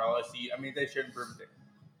spot where LSU, I mean, they should improve it.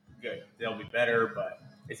 Good. They'll be better, but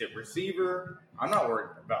is it receiver? I'm not worried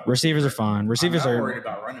about Receivers are fine. Receivers I'm not are worried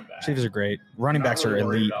about running backs. Receivers are great. Running backs really are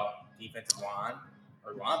worried elite. about defensive line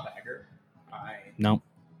or linebacker. No.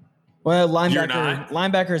 Well, You're not?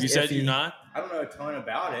 linebackers. You said you're not? I don't know a ton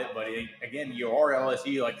about it, but again, you are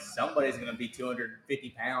LSU. Like, somebody's going to be 250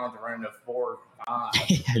 pounds and running a 4 or 5.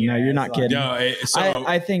 No, you're not kidding. No,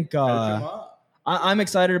 I think I'm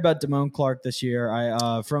excited about Damone Clark this year.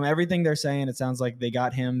 From everything they're saying, it sounds like they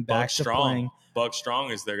got him back to playing. Bug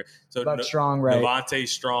Strong is there. So Bug Strong, right? Devontae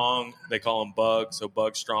Strong, they call him Bug. So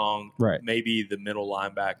Bug Strong, right? Maybe the middle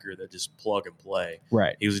linebacker that just plug and play.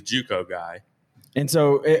 Right. He was a JUCO guy. And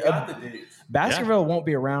so Baskerville won't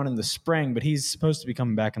be around in the spring, but he's supposed to be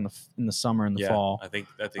coming back in the summer and the fall. I think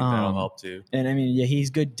that'll help too. And I mean, yeah, he's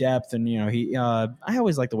good depth, and I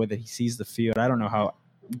always like the way that he sees the field. I don't know how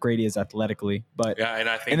great he is athletically, but and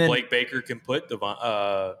I think Blake Baker can put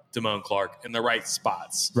Damone Clark in the right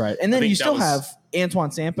spots. Right, and then you still have Antoine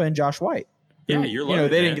Sampa and Josh White. Yeah, you're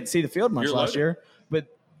loaded, they didn't get to see the field much last year, but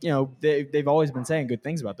they've always been saying good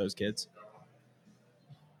things about those kids.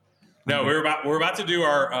 No, we're about to do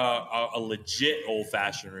our a legit old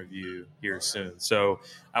fashioned review here soon. So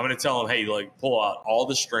I'm going to tell them, hey, pull out all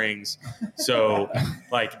the strings. So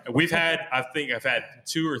I've had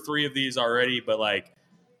 2 or 3 of these already, but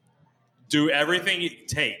do everything it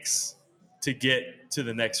takes to get to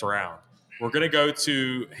the next round. We're going to go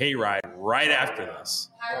to Hayride right after this.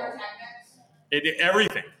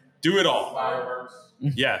 Everything. Do it all. Fireworks.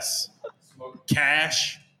 Yes.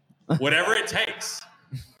 Cash. Whatever it takes.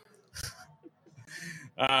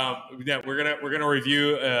 We're gonna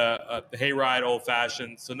review a Hayride Old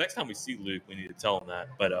Fashioned. So next time we see Luke, we need to tell him that.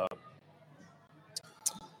 But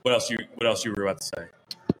what else you were about to say?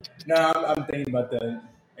 No, I'm thinking about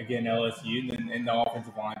LSU and the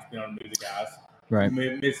offensive line's been able to move the guys. Right.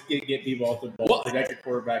 Get people off the ball, protect the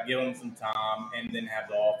quarterback, give them some time, and then have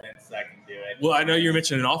the offense that can do it. Well, I know you're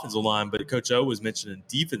mentioning offensive line, but Coach O was mentioning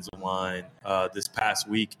defensive line this past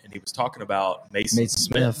week, and he was talking about Mason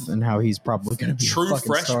Smith and how he's probably going to be true a fucking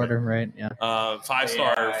freshman starter, right? Yeah.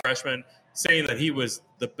 5-star freshman, saying that he was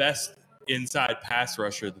the best inside pass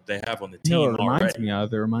rusher that they have on the team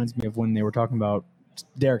It reminds me of when they were talking about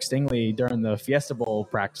Derek Stingley during the Fiesta Bowl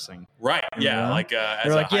practicing. Right. Yeah.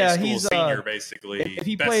 As a high school senior, basically. If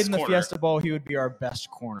he played in the Fiesta Bowl, he would be our best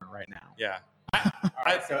corner right now. Yeah. All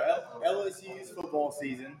right. So LSU's football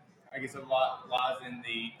season, I guess a lot lies in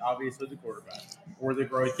obviously the quarterback or the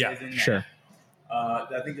growth is in that. Sure.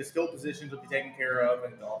 I think the skill positions will be taken care of,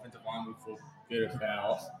 and the offensive line will feel good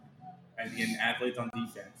about. And again, athletes on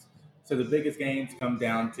defense. So the biggest games come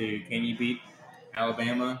down to, can you beat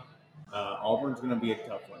Alabama? Auburn's going to be a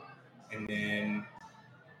tough one. And then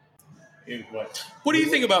what do you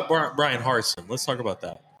think about Brian Harsin? Let's talk about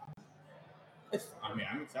that. I'm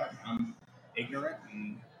excited. I'm ignorant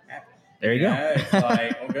and happy. There you go. It's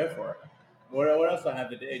I'll go for it. What else do I have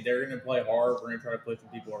to do? They're going to play hard. We're going to try to play some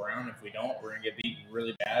people around. If we don't, we're going to get beaten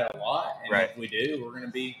really bad a lot. And if we do, we're going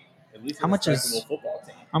to be at least a respectable football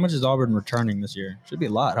team. How much is Auburn returning this year? Should be a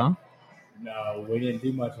lot, huh? No, we didn't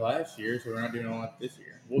do much last year, so we're not doing a lot this year.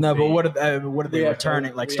 But what are they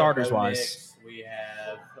returning, starters wise? We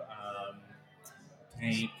have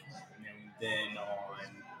Tank, and then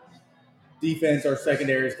on defense, our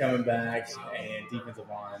secondary is coming back, and defensive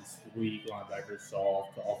lines, weak, linebackers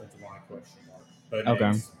soft, offensive line question mark. But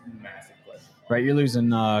it's massive question mark. Right, you're losing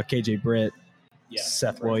KJ Britt, Yeah,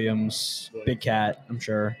 Seth Williams, Big Cat, I'm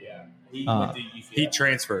sure. Yeah, he went to UCF. He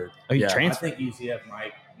transferred. Oh, he yeah. transferred. I think UCF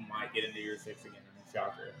might get into year 6 again.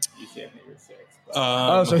 Shocker, UCF into year 6.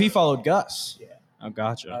 But, so he followed Gus. Yeah. Oh,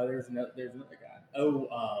 gotcha. There's another guy.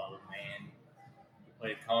 Oh man, he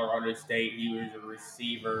played at Colorado State. He was a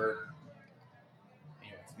receiver.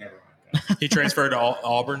 Anyways, never mind. He transferred to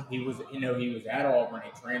Auburn. He was at Auburn.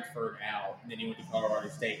 He transferred out, and then he went to Colorado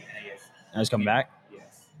State. And I was coming back.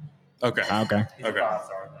 Yes. Okay. Okay. He's Okay. a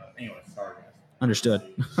 5-star though. Anyways, sorry guys. Understood.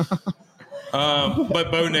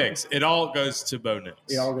 But Bo Nix, it all goes to Bo Nix.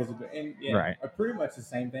 It all goes to and yeah, Right. pretty much the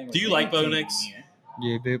same thing. with Do you like any Bo team, Nix? yeah.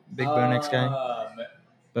 You big Bo Nix guy?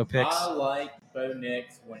 Bo Picks? I like Bo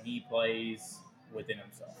Nix when he plays within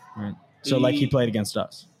himself. Right. So, like he played against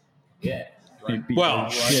us. Yeah. He Right. beat Well, the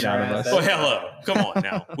shit out of us. Well, hello. Come on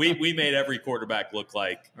now. We made every quarterback look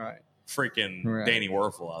like Right. freaking Right. Danny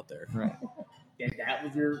Werfel out there. Right. And that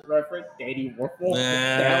was your reference, Danny Werfel.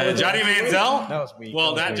 That was Johnny your- Manziel? That was weak.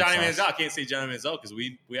 Well, That not was Johnny weak Manziel. I can't say Johnny Manziel because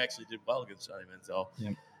we actually did well against Johnny Manziel.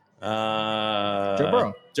 Yep. Joe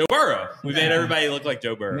Burrow. Joe Burrow. We made everybody look like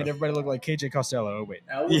Joe Burrow. Made everybody look like KJ Costello. Oh, wait.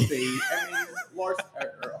 We'll see. I mean,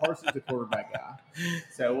 Harson's a quarterback guy,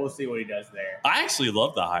 so we'll see what he does there. I actually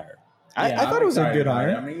love the hire. I I'm thought it was a excited good about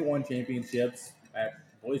it. hire. I mean, he won championships at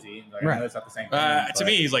Boise. Like, I Right. know it's not the same thing. To but-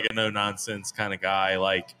 me, he's like a no nonsense kind of guy.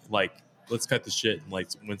 Like let's cut the shit and like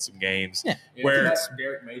win some games. Yeah. Yeah, Where- that's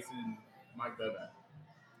Derek Mason and Mike Boba.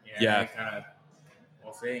 Yeah. Kind of.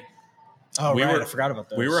 We'll see. Oh, We right. were- I forgot about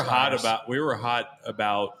those. We were hires. hot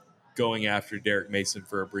about going after Derek Mason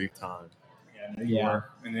for a brief time. Yeah. Yeah.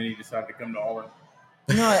 And then he decided to come to Auburn.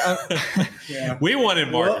 No, I, Yeah. We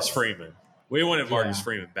wanted Marcus Whoops. Freeman. We wanted Marcus Yeah.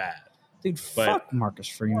 Freeman bad. dude, But- fuck Marcus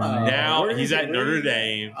Freeman. man. Now where he's is at he? Notre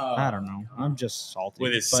Dame I don't know. I'm just salty.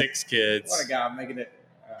 with his but 6 kids, What a guy making it.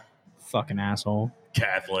 fucking asshole.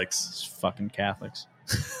 Catholics. It's fucking Catholics.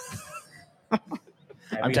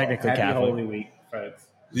 Happy, technically happy Catholic. Holy Week, folks.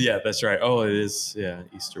 Yeah, that's right. Oh, it is. Yeah,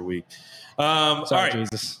 Easter week. All Sorry, right.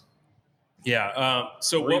 Jesus. Yeah.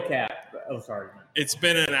 So what, Recap. Oh, sorry. it's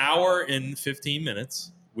been an hour and 15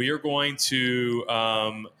 minutes. We are going to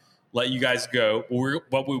let you guys go.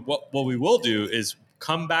 What we will do is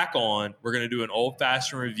come back on. We're going to do an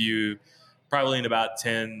old-fashioned review probably in about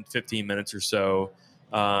 10, 15 minutes or so.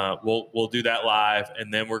 We'll do that live,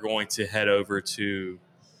 and then we're going to head over to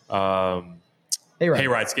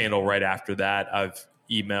Hayride Scandal right after that. I've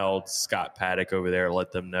emailed Scott Paddock over there,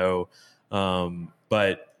 let them know.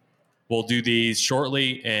 But we'll do these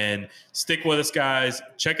shortly, and stick with us, guys.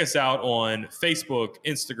 Check us out on Facebook,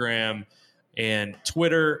 Instagram, and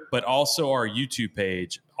Twitter, but also our YouTube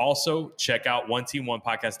page. Also, check out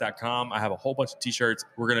oneteam1podcast.com. I have a whole bunch of t-shirts.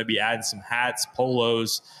 We're going to be adding some hats,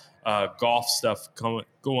 polos, golf stuff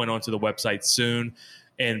going onto the website soon.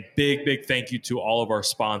 And big thank you to all of our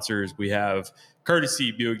sponsors. We have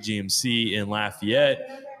Courtesy Buick GMC in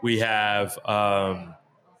Lafayette. We have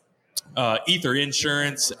Ether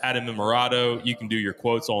Insurance, Adam Memorado. You can do your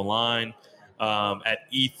quotes online at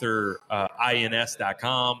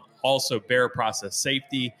etherins.com. Also, Bear Process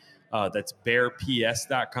Safety. That's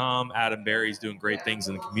bearps.com. Adam Barry's doing great things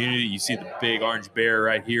in the community. You see the big orange bear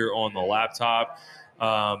right here on the laptop.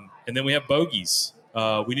 And then we have Bogies.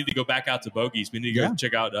 We need to go back out to Bogies. We need to go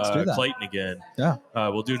check out do that. Clayton again. Yeah.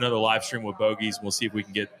 We'll do another live stream with Bogies. We'll see if we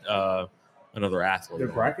can get another athlete. The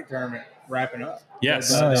bracket tournament wrapping up.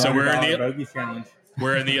 Yes. Oh, So yeah. we're in the Bogies Challenge.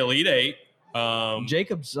 Elite Eight.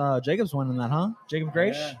 Jacob's winning that, huh? Jacob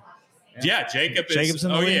Grace? Yeah, Jacob is. Jacob's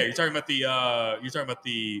in the lead? Yeah, you're talking about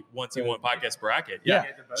the One Team One podcast bracket. Yeah,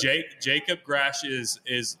 Jacob Grash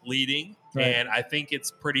is leading, Right. and I think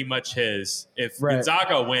it's pretty much his. If Right.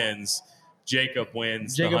 Gonzaga wins, Jacob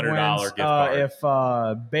wins the Jacob $100 wins. gift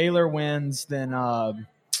card. If Baylor wins, then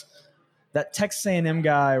that Texas A&M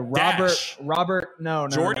guy, Dash. no,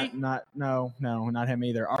 Jordy? not him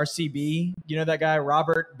either. RCB, you know that guy,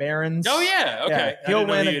 Robert Barons. Oh yeah, okay. Yeah, I he'll didn't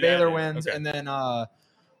know win he if had Baylor it. wins, Okay. and then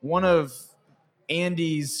one of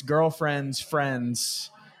Andy's girlfriend's friends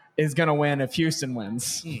is gonna win if Houston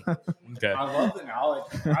wins. Okay. I love the knowledge.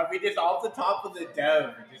 I mean, just off the top of the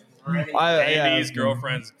dome. Just ready. Andy's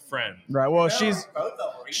girlfriend's friend. Right. Well, No, she's both of them.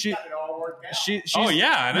 He's she- got it all worked out. she's. Oh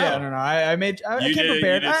yeah, I know. Yeah, no. I came You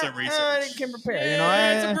prepared. did some I research. came prepared.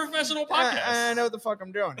 Yeah, it's I a professional podcast. I know what the fuck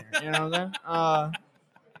I'm doing here. You know what I'm saying?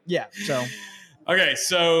 Yeah. So Okay,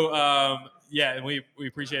 so and we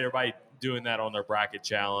appreciate everybody doing that on their bracket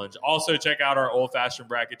challenge. Also, check out our old-fashioned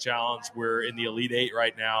bracket challenge. We're in the Elite Eight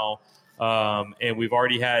right now, and we've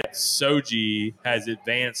already had Soji has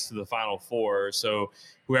advanced to the Final Four. So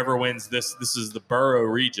whoever wins this is the Borough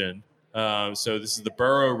region. So this is the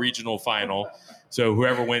Borough regional final. So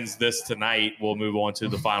whoever wins this tonight will move on to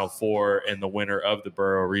the Final Four, and the winner of the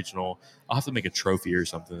Borough regional. I'll have to make a trophy or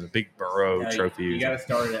something, a big Borough Yeah, trophy. You got to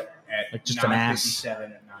start it at Like just an ass. 9:57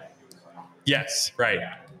 at night. Yes, right.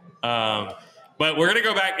 Yeah. But we're gonna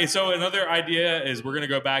go back. So another idea is we're gonna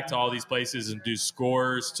go back to all these places and do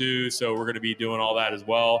scores too. So we're gonna be doing all that as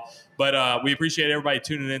well. But we appreciate everybody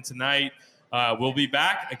tuning in tonight. We'll be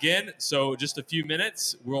back again. So just a few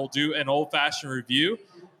minutes, we'll do an old-fashioned review,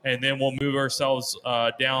 and then we'll move ourselves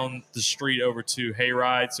down the street over to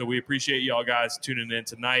Hayride. So we appreciate y'all guys tuning in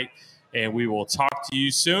tonight, and we will talk to you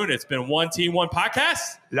soon. It's been One Team, One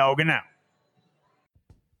Podcast. Logan out.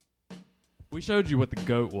 We showed you what the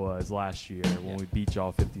GOAT was last year when we beat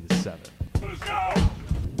y'all 50-7. Let's go.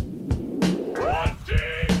 One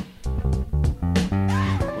team.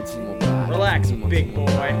 One team, one podcast. Relax, One team, big one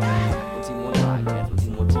boy. podcast. One team, one podcast. One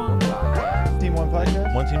team, one podcast. Team One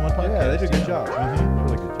Podcast? One Team, One Podcast. Yeah, they did a good job.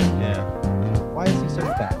 Really good job. Yeah. Why is he so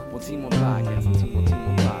fat? One team, one